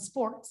focusing on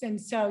sports. And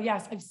so,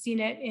 yes, I've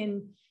seen it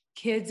in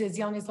kids as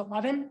young as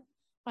 11.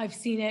 I've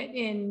seen it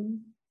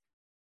in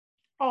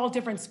all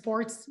different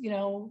sports, you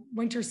know,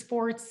 winter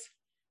sports,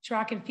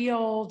 track and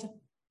field,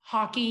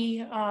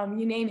 hockey,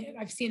 you name it,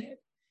 I've seen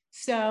it.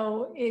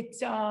 So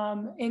it's,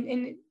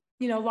 and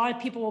you know, a lot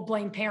of people will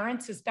blame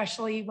parents,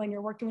 especially when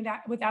you're working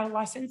with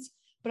adolescents,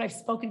 but I've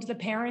spoken to the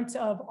parents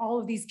of all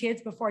of these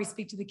kids before I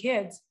speak to the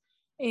kids.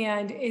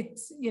 And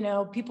it's, you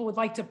know, people would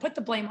like to put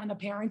the blame on the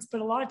parents, but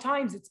a lot of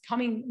times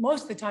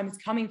most of the time it's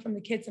coming from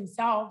the kids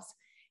themselves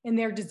and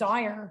their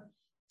desire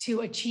to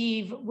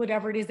achieve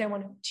whatever it is they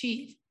want to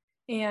achieve.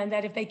 And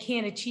that if they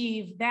can't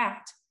achieve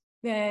that,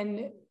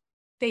 then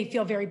they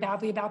feel very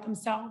badly about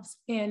themselves.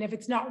 And if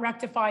it's not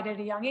rectified at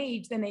a young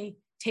age, then they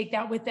take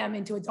that with them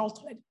into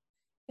adulthood.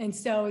 And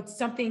so it's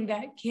something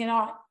that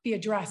cannot be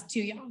addressed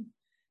too young,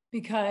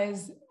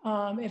 because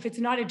if it's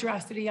not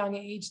addressed at a young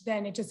age,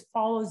 then it just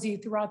follows you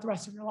throughout the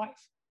rest of your life.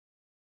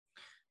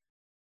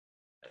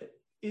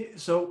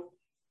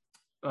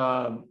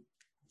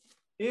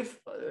 If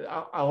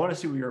I want to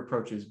see what your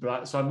approach is,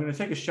 so I'm going to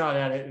take a shot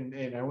at it,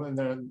 and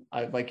then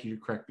I'd like you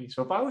to correct me.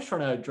 So if I was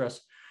trying to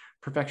address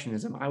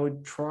perfectionism, I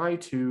would try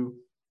to,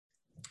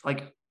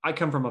 like, I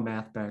come from a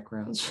math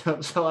background, so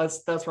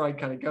that's where I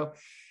kind of go.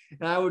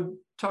 And I would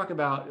talk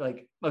about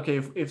like, okay,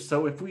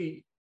 if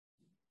we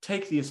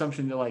take the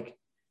assumption that like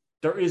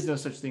there is no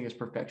such thing as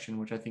perfection,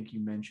 which I think you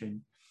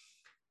mentioned,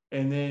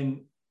 and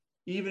then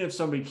even if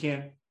somebody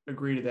can't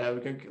agree to that,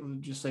 we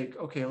could just like,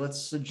 okay,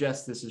 let's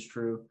suggest this is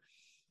true.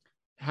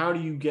 How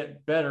do you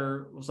get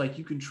better? It was like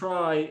you can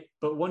try,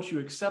 but once you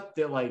accept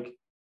that like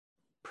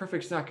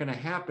perfect's not going to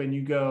happen,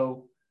 you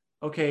go,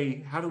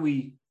 okay, how do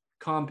we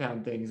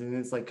compound things? And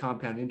it's like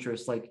compound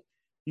interest. Like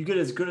you get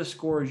as good a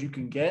score as you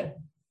can get,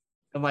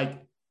 and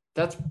like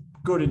that's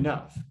good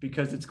enough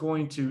because it's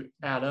going to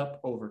add up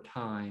over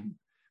time.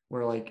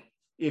 Where like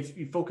if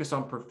you focus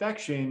on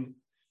perfection,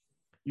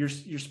 you're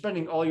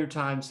spending all your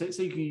time. Say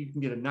you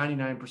can get a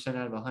 99%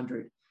 out of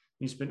 100.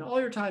 You spend all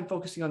your time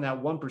focusing on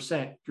that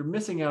 1%. You're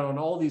missing out on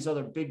all these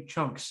other big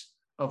chunks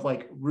of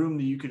like room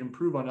that you could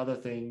improve on other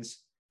things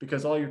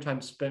because all your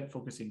time spent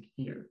focusing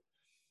here.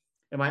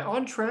 Am I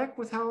on track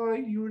with how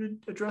you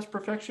would address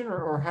perfection,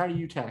 or how do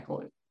you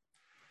tackle it?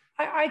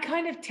 I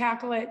kind of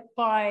tackle it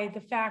by the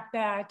fact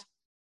that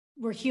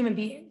we're human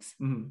beings.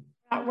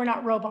 Mm-hmm. We're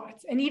not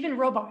robots. And even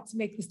robots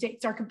make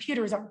mistakes. Our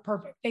computers aren't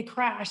perfect. They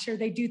crash or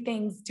they do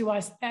things to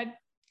us that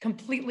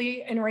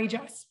completely enrage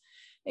us.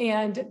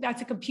 And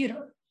that's a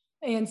computer.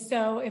 And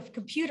so if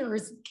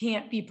computers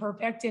can't be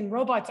perfect and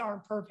robots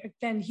aren't perfect,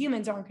 then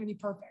humans aren't going to be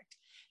perfect.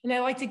 And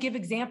I like to give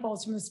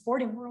examples from the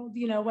sporting world,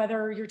 you know,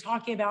 whether you're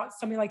talking about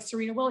somebody like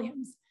Serena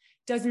Williams,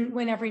 doesn't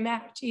win every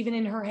match, even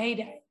in her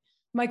heyday.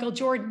 Michael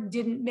Jordan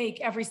didn't make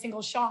every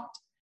single shot.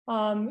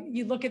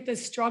 You look at the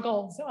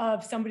struggles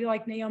of somebody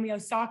like Naomi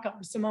Osaka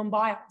or Simone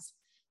Biles.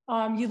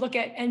 You look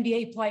at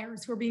NBA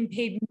players who are being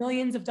paid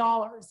millions of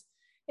dollars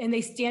and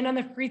they stand on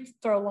the free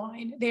throw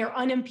line. They are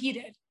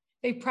unimpeded.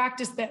 They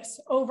practice this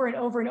over and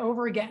over and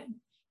over again,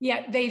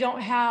 yet they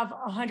don't have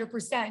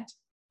 100%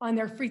 on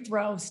their free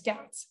throw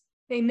stats.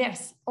 They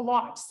miss a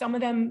lot. Some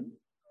of them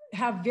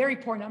have very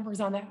poor numbers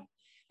on that.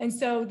 And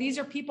so these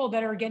are people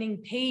that are getting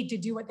paid to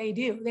do what they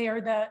do. They are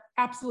the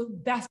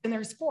absolute best in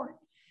their sport,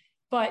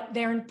 but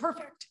they're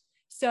imperfect.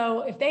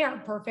 So if they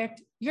aren't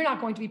perfect, you're not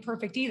going to be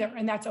perfect either,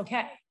 and that's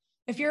okay.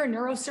 If you're a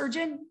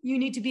neurosurgeon, you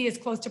need to be as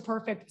close to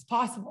perfect as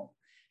possible.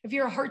 If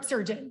you're a heart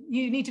surgeon,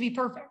 you need to be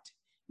perfect,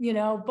 you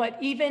know, but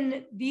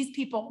even these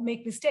people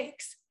make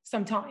mistakes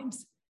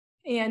sometimes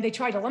and they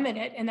try to limit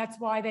it. And that's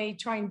why they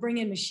try and bring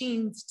in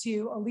machines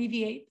to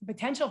alleviate the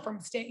potential for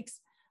mistakes.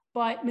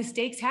 But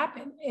mistakes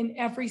happen in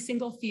every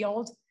single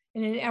field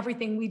and in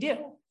everything we do.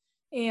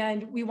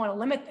 And we want to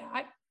limit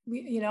that.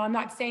 I'm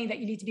not saying that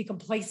you need to be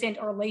complacent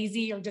or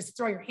lazy or just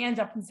throw your hands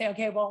up and say,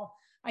 okay, well,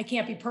 I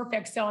can't be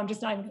perfect, so I'm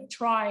just not even going to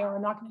try or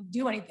I'm not going to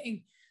do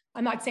anything.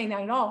 I'm not saying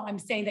that at all. I'm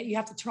saying that you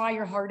have to try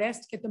your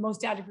hardest, get the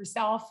most out of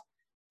yourself,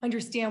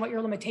 understand what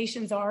your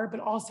limitations are, but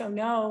also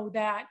know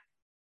that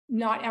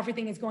not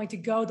everything is going to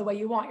go the way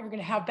you want. You're going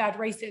to have bad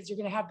races. You're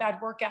going to have bad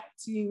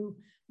workouts. You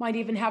might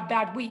even have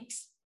bad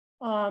weeks.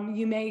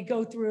 You may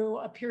go through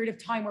a period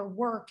of time where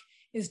work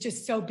is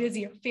just so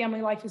busy or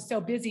family life is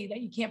so busy that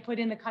you can't put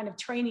in the kind of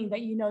training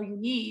that you know you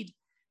need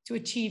to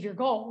achieve your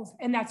goals.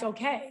 And that's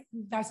okay.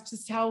 That's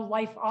just how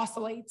life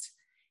oscillates.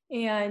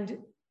 And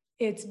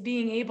it's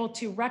being able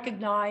to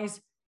recognize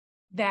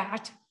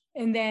that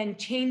and then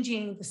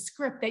changing the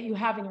script that you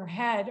have in your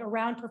head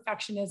around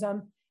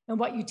perfectionism and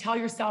what you tell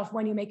yourself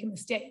when you make a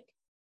mistake.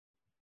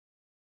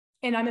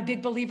 And I'm a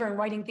big believer in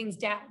writing things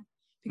down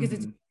because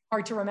it's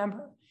hard to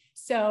remember.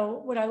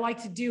 So what I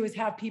like to do is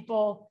have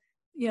people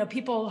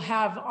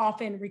have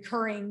often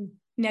recurring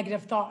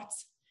negative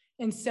thoughts.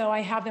 And so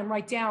I have them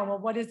write down, well,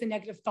 what is the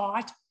negative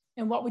thought?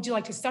 And what would you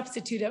like to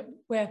substitute it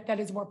with that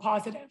is more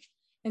positive?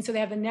 And so they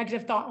have the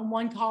negative thought in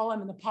one column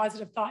and the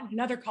positive thought in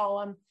another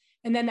column.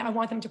 And then I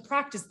want them to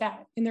practice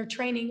that in their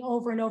training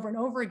over and over and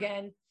over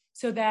again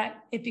so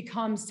that it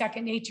becomes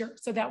second nature,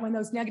 so that when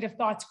those negative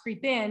thoughts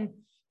creep in,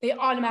 they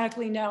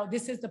automatically know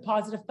this is the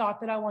positive thought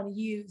that I want to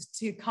use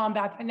to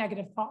combat that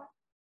negative thought.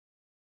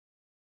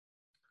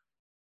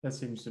 That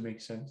seems to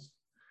make sense.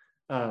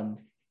 I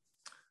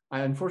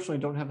unfortunately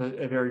don't have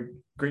a very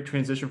great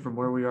transition from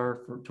where we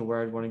are to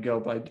where I'd want to go,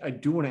 but I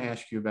do want to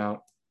ask you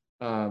about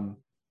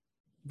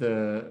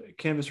the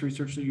cannabis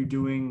research that you're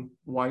doing,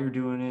 why you're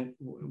doing it,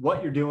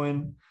 what you're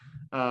doing.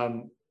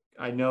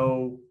 I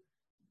know,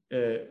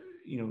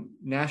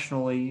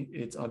 nationally,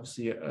 it's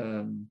obviously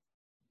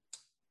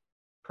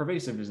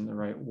pervasive isn't the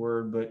right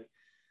word, but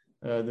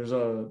there's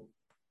a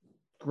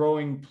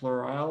growing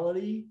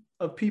plurality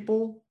of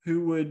people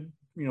who would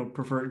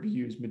prefer it to be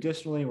used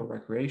medicinally or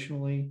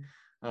recreationally.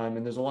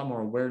 And there's a lot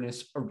more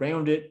awareness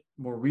around it,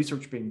 more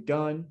research being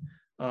done.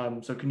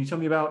 So can you tell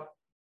me about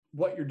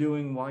what you're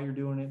doing, why you're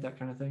doing it, that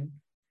kind of thing?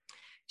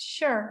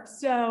 Sure.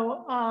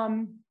 So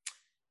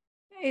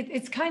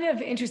it's kind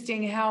of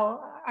interesting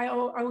how I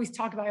always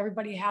talk about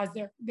everybody has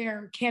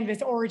their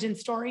cannabis origin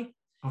story.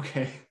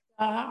 Okay.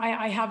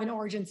 I have an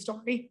origin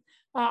story.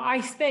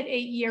 I spent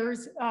 8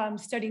 years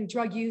studying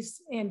drug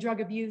use and drug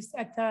abuse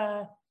at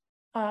the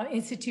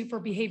Institute for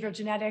Behavioral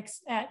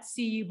Genetics at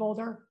CU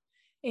Boulder.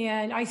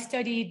 And I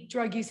studied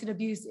drug use and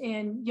abuse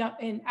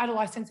in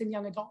adolescents and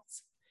young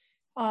adults.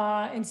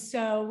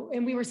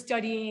 And we were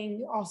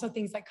studying also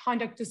things like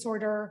conduct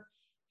disorder.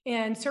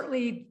 And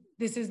certainly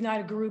this is not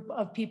a group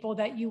of people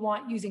that you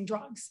want using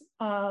drugs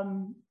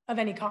of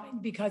any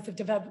kind because of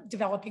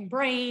developing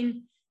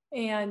brain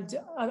and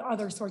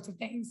other sorts of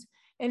things.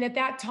 And at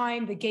that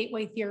time, the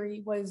gateway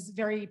theory was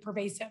very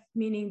pervasive,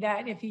 meaning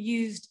that if you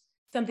used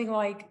something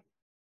like,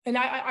 and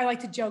I like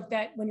to joke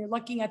that when you're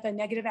looking at the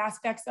negative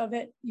aspects of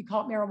it, you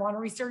call it marijuana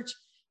research.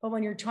 But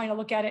when you're trying to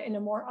look at it in a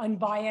more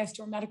unbiased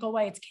or medical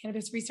way, it's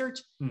cannabis research.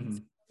 Mm-hmm.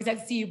 So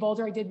at CU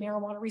Boulder, I did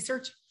marijuana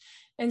research.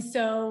 And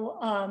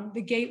so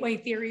the gateway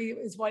theory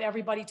is what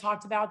everybody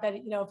talked about, that,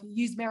 if you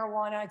use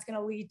marijuana, it's going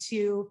to lead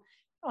to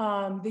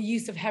the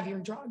use of heavier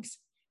drugs.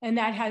 And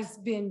that has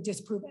been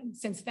disproven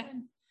since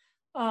then.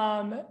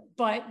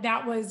 But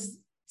that was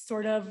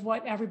sort of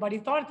what everybody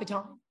thought at the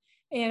time.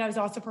 And I was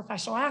also a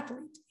professional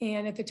athlete.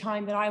 And at the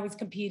time that I was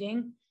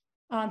competing,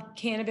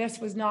 cannabis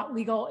was not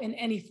legal in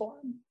any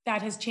form.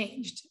 That has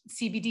changed.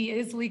 CBD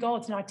is legal.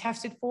 It's not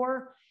tested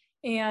for.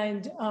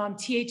 And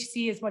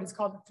THC is what is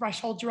called a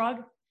threshold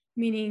drug,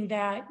 meaning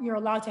that you're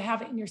allowed to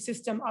have it in your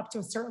system up to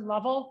a certain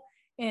level.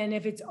 And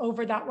if it's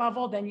over that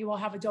level, then you will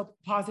have a dope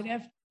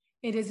positive.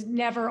 It is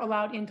never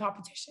allowed in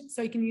competition.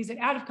 So you can use it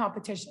out of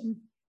competition.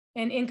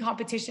 And in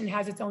competition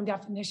has its own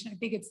definition. I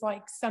think it's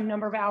like some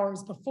number of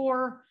hours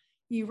before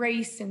you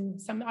race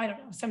and some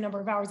number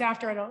of hours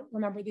after. I don't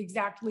remember the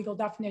exact legal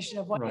definition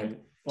of what. Right.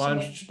 Well,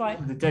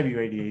 but the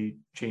WADA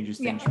changes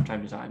things from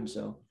time to time.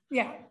 So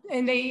yeah,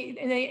 and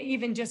they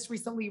even just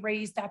recently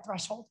raised that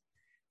threshold.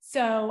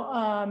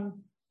 So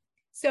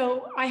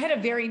so I had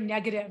a very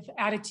negative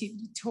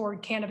attitude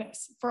toward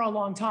cannabis for a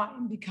long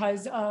time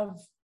because of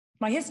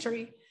my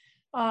history.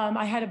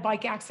 I had a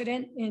bike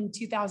accident in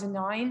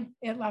 2009.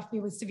 It left me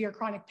with severe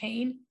chronic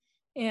pain.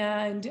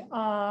 And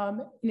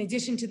in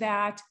addition to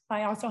that,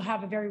 I also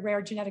have a very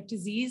rare genetic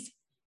disease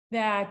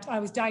that I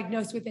was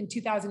diagnosed with in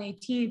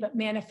 2018, but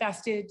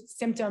manifested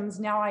symptoms.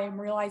 Now I am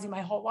realizing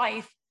my whole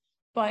life,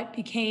 but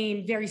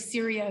became very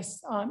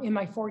serious in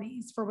my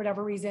 40s for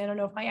whatever reason. I don't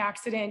know if my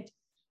accident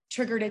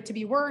triggered it to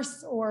be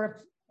worse,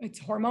 or if it's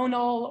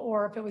hormonal,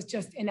 or if it was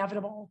just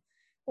inevitable,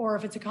 or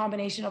if it's a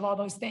combination of all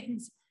those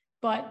things.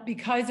 But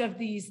because of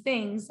these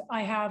things,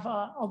 I have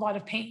a lot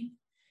of pain.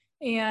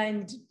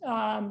 And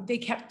they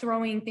kept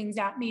throwing things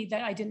at me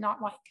that I did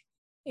not like.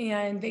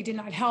 And they did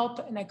not help.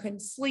 And I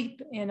couldn't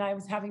sleep. And I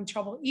was having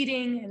trouble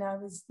eating. And I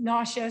was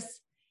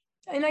nauseous.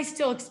 And I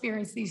still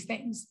experience these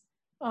things.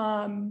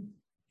 And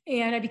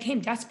I became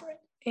desperate.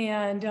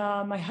 And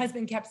my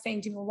husband kept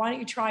saying to me, well, why don't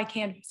you try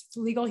cannabis? It's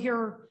legal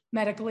here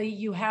medically.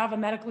 You have a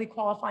medically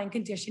qualifying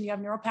condition. You have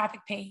neuropathic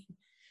pain.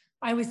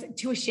 I was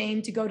too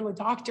ashamed to go to a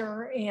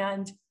doctor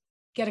and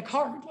get a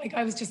card. Like,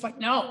 I was just like,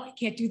 no, I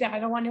can't do that. I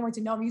don't want anyone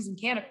to know I'm using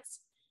cannabis.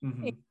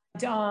 Mm-hmm.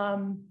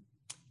 And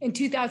in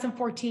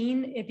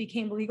 2014, it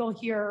became legal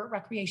here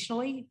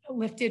recreationally,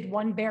 lifted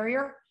one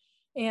barrier.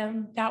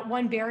 And that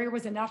one barrier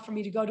was enough for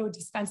me to go to a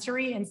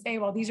dispensary and say,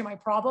 well, these are my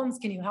problems.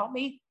 Can you help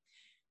me?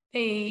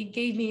 They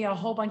gave me a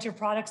whole bunch of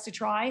products to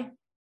try.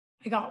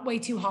 I got way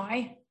too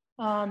high.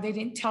 They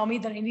didn't tell me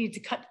that I needed to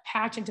cut the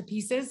patch into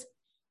pieces.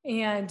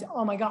 And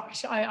oh my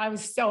gosh, I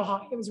was so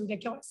high. It was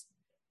ridiculous,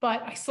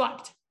 but I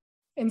slept.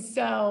 And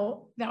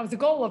so that was the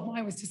goal of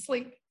mine, was to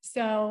sleep.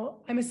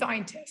 So I'm a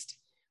scientist.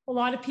 A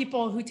lot of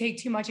people who take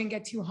too much and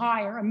get too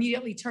high are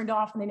immediately turned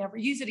off and they never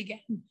use it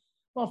again.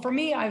 Well, for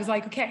me, I was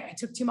like, okay, I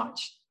took too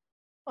much.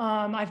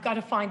 I've got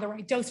to find the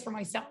right dose for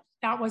myself.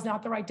 That was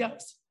not the right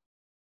dose.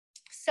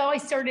 So I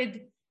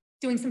started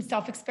doing some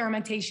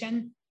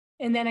self-experimentation.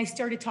 And then I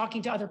started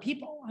talking to other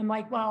people. I'm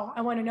like, well,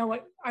 I want to know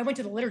what, I went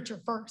to the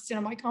literature first. And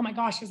I'm like, oh my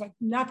gosh, there's like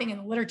nothing in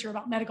the literature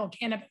about medical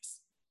cannabis.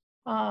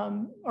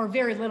 Or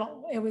very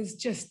little. It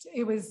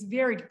was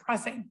very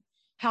depressing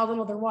how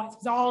little there was. It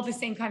was all the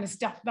same kind of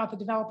stuff about the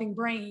developing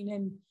brain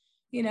and,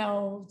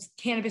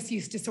 cannabis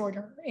use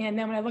disorder. And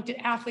then when I looked at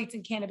athletes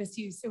and cannabis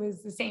use, it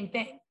was the same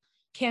thing,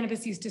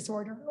 cannabis use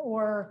disorder,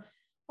 or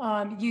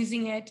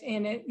using it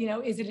in it,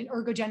 is it an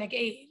ergogenic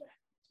aid?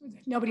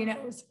 Nobody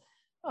knows.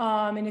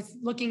 And it's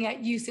looking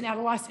at use in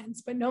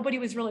adolescence, but nobody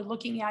was really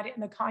looking at it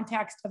in the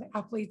context of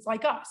athletes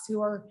like us,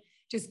 who are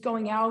just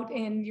going out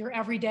in your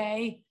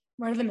everyday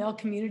run-of-the-mill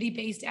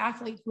community-based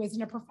athlete who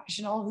isn't a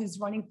professional, who's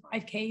running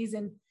 5Ks.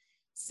 And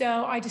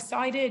so I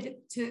decided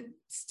to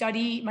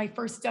study. My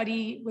first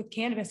study with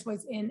cannabis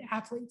was in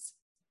athletes.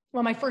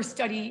 Well, my first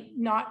study,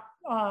 not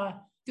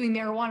doing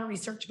marijuana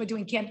research, but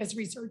doing cannabis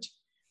research,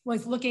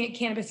 was looking at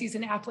cannabis use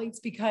in athletes,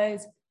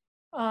 because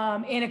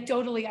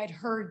anecdotally, I'd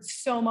heard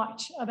so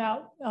much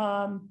about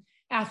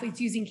athletes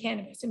using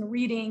cannabis and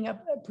reading,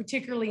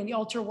 particularly in the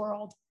ultra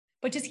world,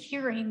 but just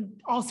hearing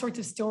all sorts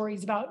of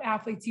stories about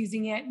athletes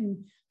using it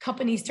and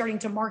companies starting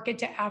to market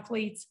to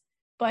athletes,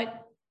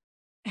 but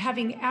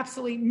having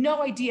absolutely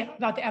no idea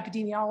about the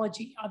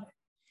epidemiology of it.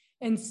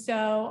 And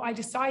so I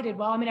decided,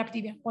 well, I'm an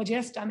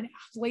epidemiologist, I'm an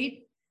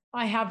athlete,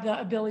 I have the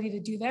ability to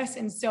do this.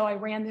 And so I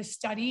ran this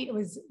study. It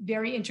was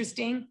very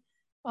interesting.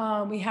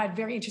 We had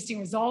very interesting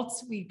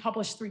results. We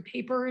published 3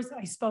 papers.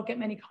 I spoke at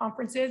many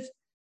conferences.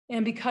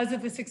 And because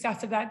of the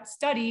success of that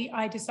study,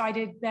 I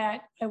decided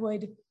that I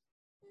would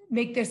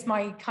make this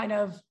my kind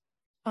of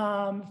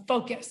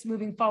focus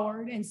moving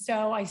forward. And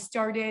so I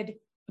started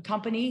a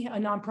company, a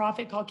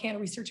nonprofit called Canada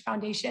Research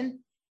Foundation,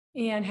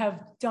 and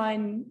have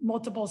done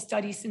multiple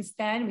studies since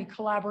then. We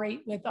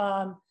collaborate with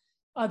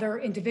other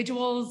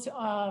individuals,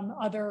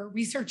 other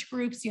research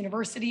groups,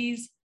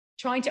 universities,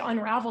 trying to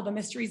unravel the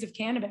mysteries of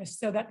cannabis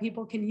so that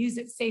people can use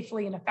it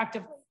safely and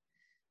effectively.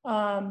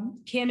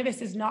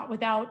 Cannabis is not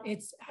without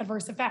its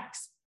adverse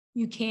effects.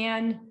 You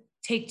can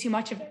take too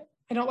much of it.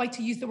 I don't like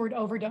to use the word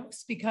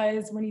overdose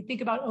because when you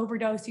think about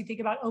overdose, you think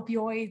about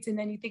opioids and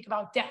then you think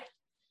about death.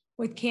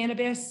 With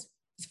cannabis,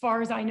 as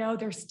far as I know,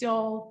 there's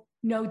still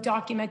no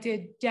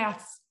documented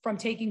deaths from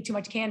taking too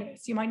much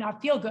cannabis. You might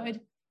not feel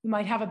good, you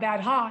might have a bad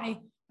high,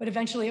 but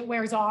eventually it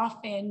wears off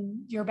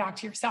and you're back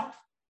to yourself.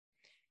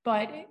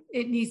 But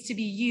it needs to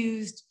be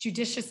used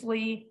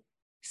judiciously,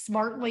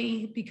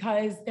 smartly,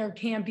 because there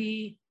can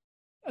be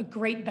a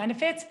great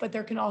benefits, but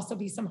there can also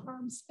be some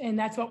harms. And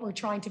that's what we're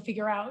trying to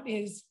figure out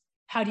is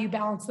how do you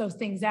balance those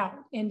things out?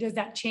 And does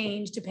that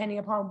change depending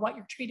upon what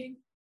you're treating?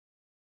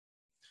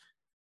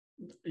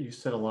 You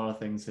said a lot of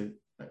things that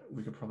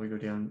we could probably go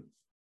down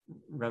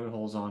rabbit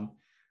holes on.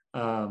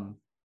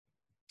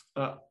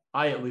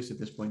 I, at least at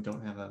this point,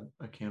 don't have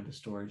a cannabis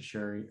story to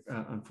share,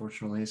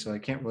 unfortunately, so I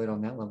can't relate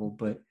on that level.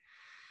 But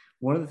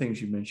one of the things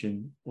you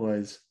mentioned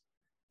was,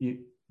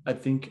 I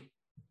think,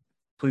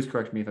 please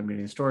correct me if I'm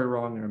getting the story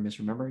wrong or I'm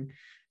misremembering.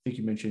 I think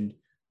you mentioned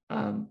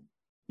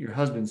your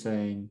husband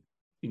saying,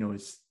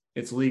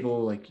 it's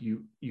legal, like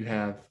you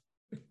have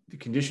the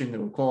condition that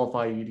would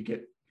qualify you to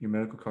get your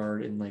medical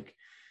card, and like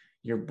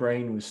your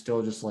brain was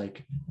still just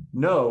like,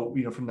 no,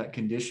 from that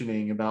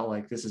conditioning about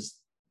like this is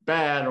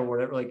bad or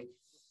whatever, like,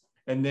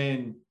 and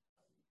then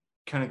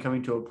kind of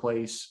coming to a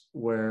place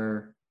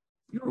where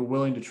you were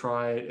willing to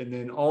try it, and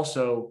then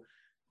also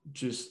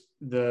just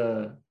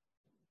the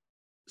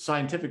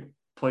scientific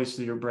place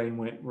that your brain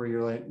went where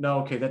you're like, no,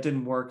 okay, that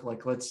didn't work,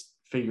 like let's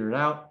figure it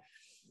out.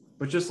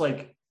 But just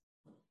like,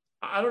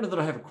 I don't know that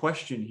I have a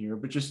question here,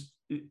 but just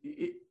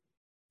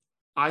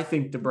I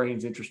think the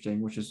brain's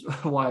interesting, which is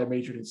why I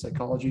majored in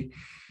psychology.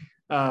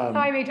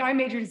 I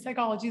majored in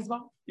psychology as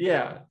well.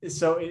 Yeah,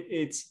 so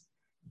it's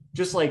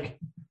just like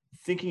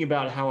thinking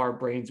about how our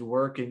brains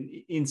work,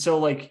 and so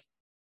like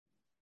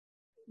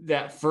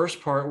that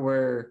first part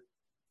where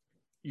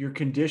you're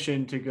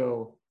conditioned to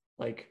go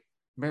like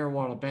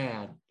marijuana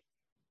bad,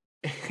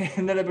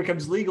 and then it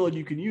becomes legal and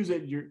you can use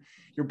it.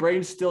 Your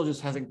brain still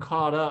just hasn't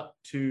caught up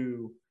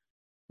to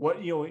what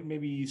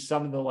maybe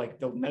some of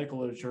the medical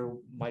literature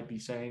might be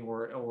saying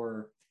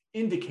or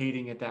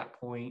indicating at that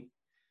point.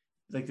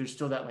 Like there's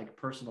still that like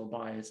personal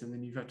bias, and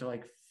then you have to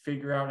like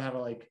figure out how to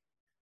like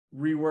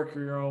rework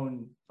your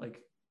own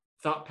like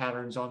thought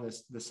patterns on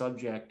the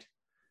subject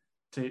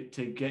to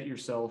get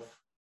yourself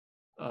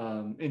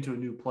into a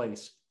new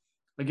place.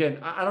 Again,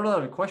 I don't know how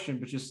to question,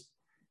 but just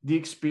the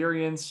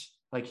experience,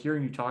 like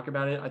hearing you talk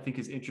about it, I think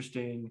is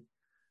interesting.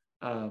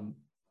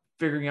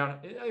 Figuring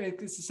out,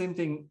 it's the same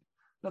thing,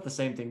 not the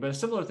same thing, but a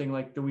similar thing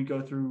like that we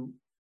go through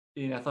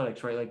in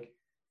athletics, right? Like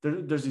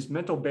there's these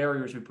mental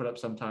barriers we put up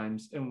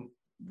sometimes, and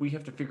we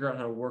have to figure out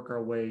how to work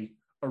our way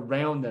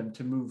around them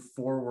to move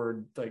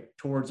forward, like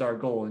towards our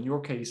goal. In your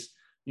case,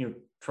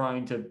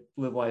 trying to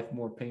live life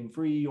more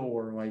pain-free,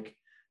 or like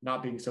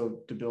not being so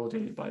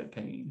debilitated by the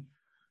pain.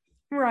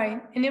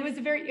 Right. And it was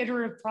a very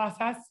iterative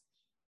process.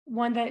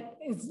 One that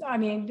is,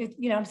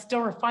 I'm still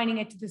refining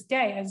it to this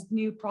day. As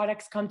new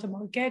products come to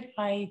market,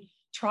 I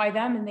try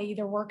them and they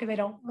either work or they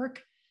don't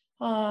work.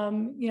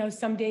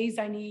 Some days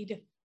I need,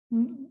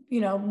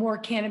 more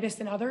cannabis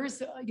than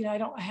others. I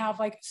don't have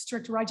like a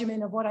strict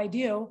regimen of what I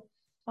do.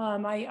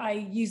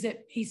 I use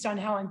it based on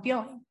how I'm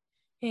feeling.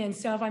 And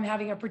so if I'm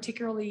having a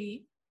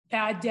particularly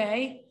bad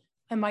day,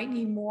 I might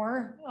need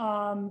more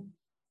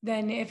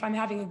than if I'm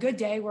having a good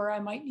day where I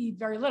might need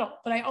very little,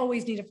 but I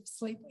always need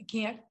sleep.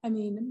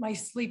 My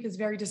sleep is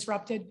very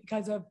disrupted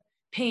because of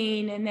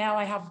pain. And now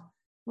I have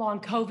long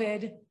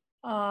COVID,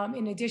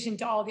 in addition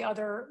to all the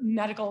other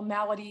medical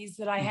maladies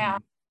that I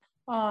have.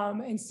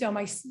 And so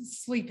my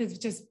sleep is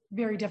just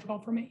very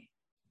difficult for me.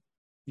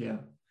 Yeah.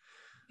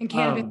 And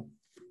cannabis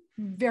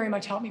very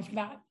much helped me for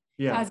that.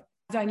 Yeah. As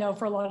I know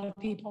for a lot of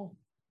people.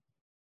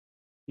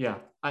 Yeah.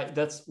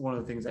 That's one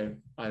of the things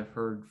I've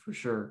heard for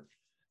sure.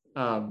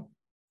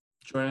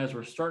 Joanna, as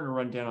we're starting to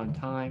run down on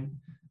time,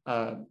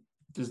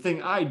 there's a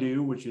thing I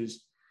do, which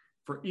is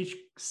for each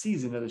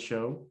season of the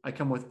show, I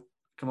come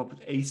up with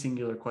a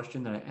singular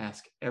question that I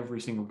ask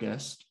every single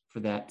guest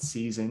for that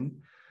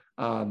season.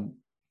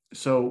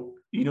 So,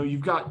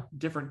 you've got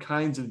different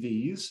kinds of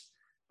these.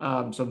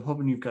 So I'm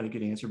hoping you've got a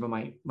good answer. But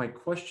my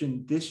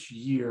question this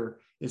year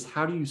is,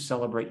 how do you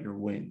celebrate your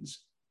wins?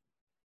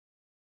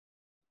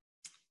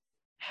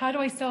 How do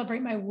I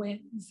celebrate my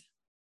wins?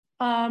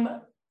 I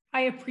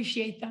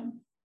appreciate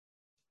them.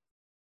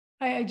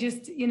 I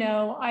just,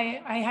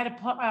 I had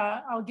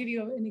I'll give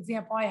you an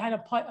example. I had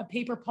a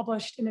paper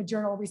published in a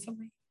journal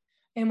recently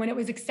And when it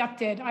was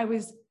accepted, I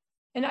was,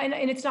 and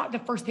it's not the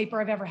first paper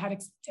I've ever had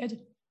accepted,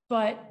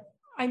 but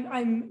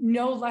I'm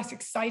no less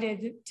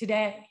excited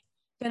today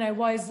than I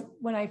was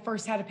when I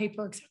first had a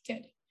paper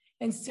accepted.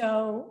 And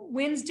so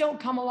wins don't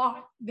come a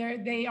lot.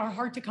 They are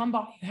hard to come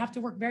by. You have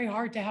to work very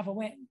hard to have a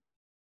win.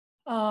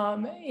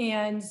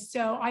 And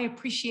so I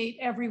appreciate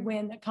every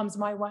win that comes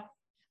my way.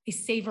 I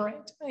savor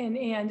it,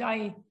 and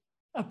I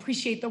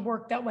appreciate the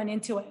work that went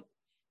into it.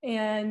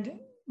 And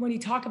when you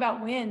talk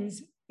about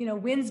wins,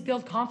 wins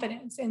build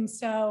confidence. And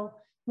so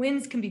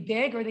wins can be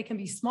big or they can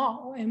be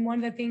small. And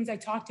one of the things I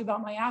talked to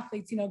about my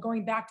athletes,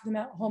 going back to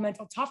the whole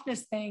mental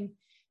toughness thing,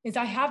 is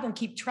I have them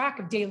keep track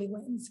of daily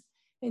wins.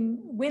 And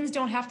wins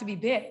don't have to be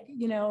big.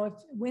 If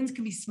wins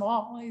can be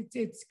small.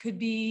 It could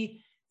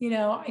be,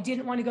 I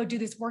didn't want to go do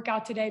this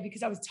workout today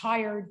because I was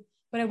tired,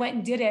 but I went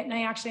and did it, and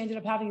I actually ended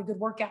up having a good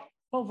workout.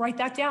 Well, write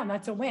that down.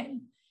 That's a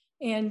win.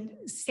 And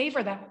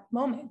savor that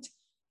moment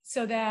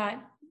so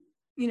that,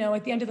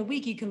 at the end of the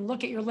week, you can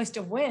look at your list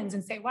of wins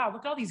and say, wow,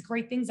 look at all these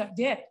great things I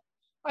did.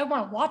 I won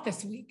a lot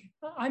this week.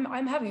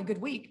 I'm having a good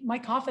week. My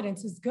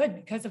confidence is good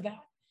because of that.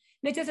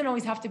 And it doesn't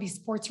always have to be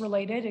sports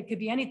related. It could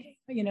be anything,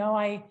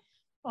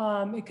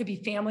 it could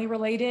be family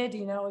related.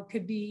 It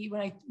could be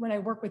when I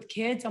work with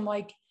kids, I'm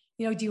like,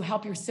 do you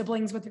help your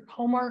siblings with their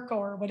homework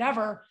or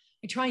whatever?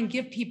 I try and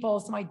give people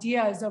some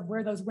ideas of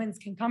where those wins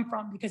can come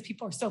from, because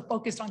people are so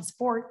focused on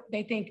sport.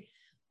 They think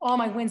all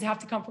my wins have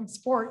to come from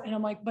sport. And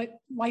I'm like, but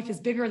life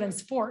is bigger than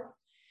sport.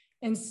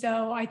 And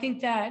so I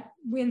think that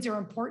wins are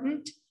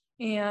important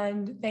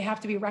and they have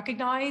to be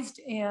recognized.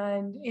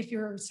 And if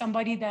you're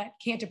somebody that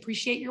can't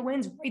appreciate your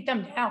wins, write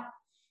them down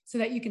so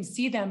that you can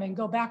see them and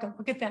go back and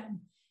look at them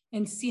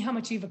and see how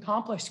much you've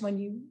accomplished when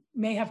you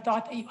may have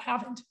thought that you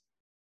haven't.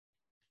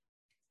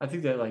 I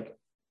think that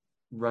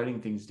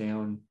writing things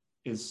down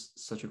is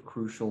such a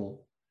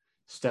crucial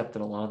step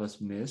that a lot of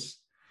us miss.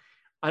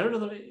 I don't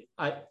know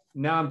that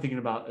now I'm thinking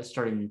about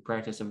starting a new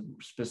practice of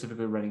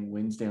specifically writing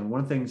wins down.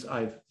 One of the things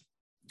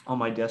on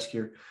my desk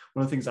here,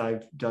 one of the things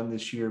I've done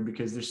this year,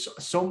 because there's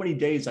so many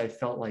days I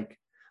felt like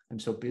I'm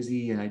so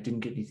busy and I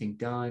didn't get anything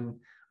done.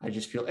 I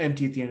just feel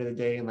empty at the end of the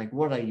day. And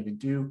what did I even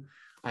do?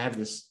 I have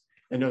this,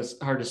 I know it's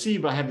hard to see,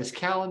 but I have this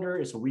calendar.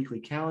 It's a weekly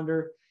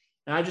calendar.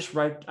 And I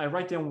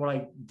write down what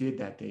I did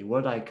that day,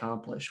 what did I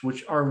accomplish,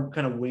 which are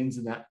kind of wins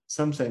in that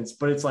some sense.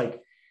 But it's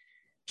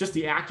just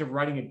the act of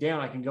writing it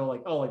down. I can go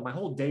my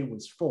whole day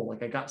was full.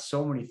 I got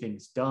so many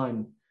things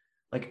done.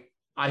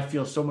 I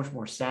feel so much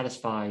more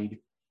satisfied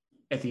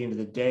at the end of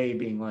the day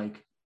being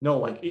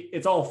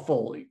it's all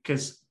full.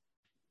 Because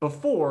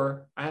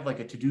before I have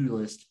a to-do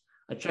list,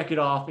 I check it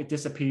off, it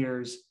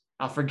disappears.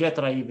 I'll forget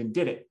that I even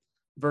did it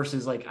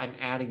versus I'm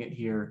adding it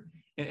here.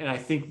 And I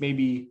think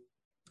maybe,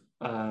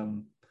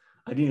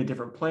 I need a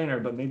different planner,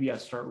 but maybe I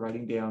start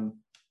writing down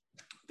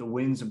the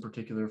wins in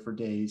particular for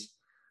days,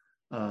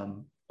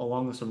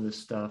 along with some of this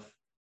stuff.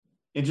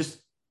 And just,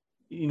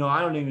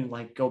 I don't even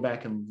go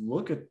back and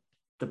look at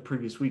the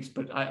previous weeks,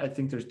 but I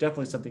think there's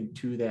definitely something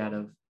to that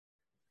of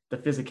the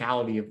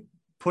physicality of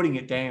putting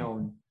it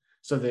down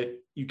so that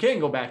you can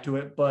go back to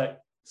it,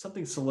 but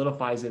something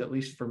solidifies it, at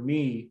least for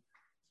me,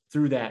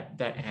 through that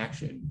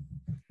action.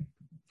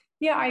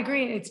 Yeah, I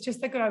agree. It's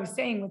just like what I was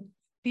saying with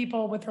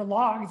people with their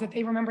logs, that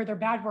they remember their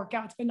bad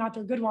workouts, but not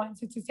their good ones.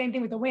 It's the same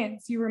thing with the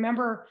wins. You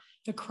remember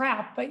the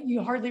crap, but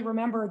you hardly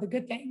remember the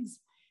good things.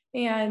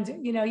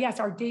 And, yes,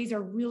 our days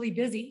are really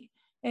busy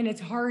and it's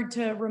hard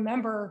to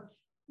remember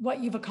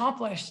what you've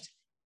accomplished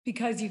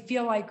because you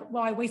feel like,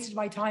 well, I wasted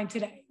my time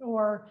today,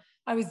 or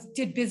I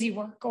did busy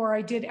work, or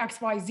I did X,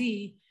 Y,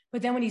 Z.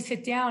 But then when you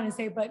sit down and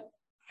say, but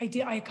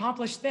I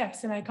accomplished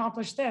this and I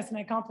accomplished this and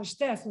I accomplished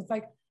this, it's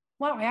like,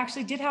 wow, I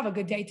actually did have a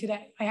good day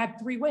today. I had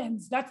 3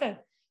 wins. That's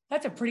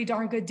a pretty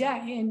darn good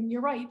day. And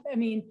you're right. I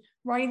mean,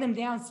 writing them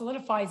down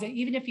solidifies it.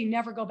 Even if you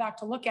never go back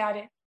to look at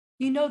it,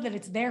 you know that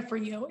it's there for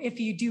you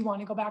if you do want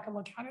to go back and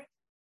look at it.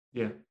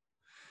 Yeah.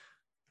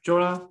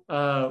 Jonah,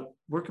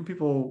 where can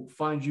people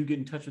find you, get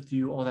in touch with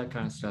you, all that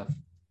kind of stuff?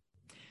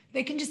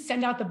 They can just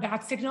send out the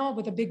bat signal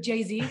with a big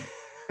Jay-Z.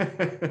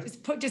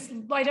 just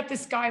light up the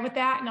sky with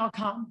that and I'll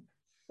come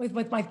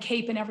with my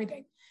cape and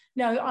everything.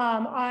 No,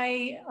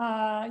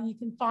 you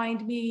can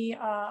find me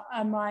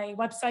on my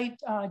website,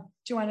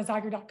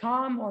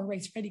 joannazeiger.com or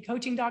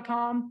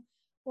racereadycoaching.com,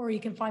 or you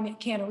can find me at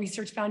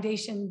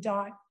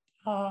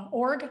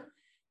cannaresearchfoundation.org.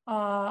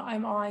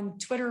 I'm on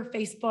Twitter,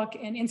 Facebook,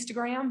 and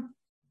Instagram.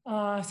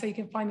 So you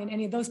can find me in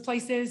any of those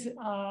places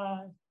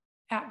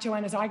at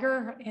Joanna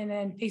Zeiger, and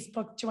then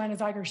Facebook, Joanna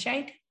Zeiger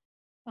Shank.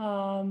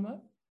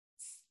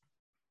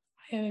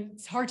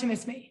 It's hard to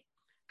miss me.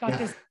 Got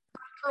this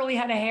curly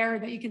head of hair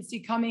that you can see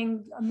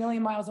coming a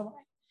million miles away.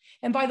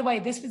 And by the way,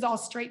 this was all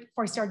straight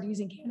before I started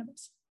using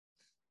cannabis.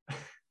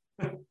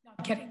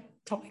 Not kidding,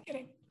 totally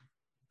kidding.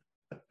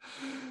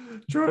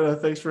 Jordan,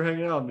 thanks for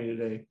hanging out with me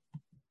today.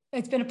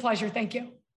 It's been a pleasure. Thank you.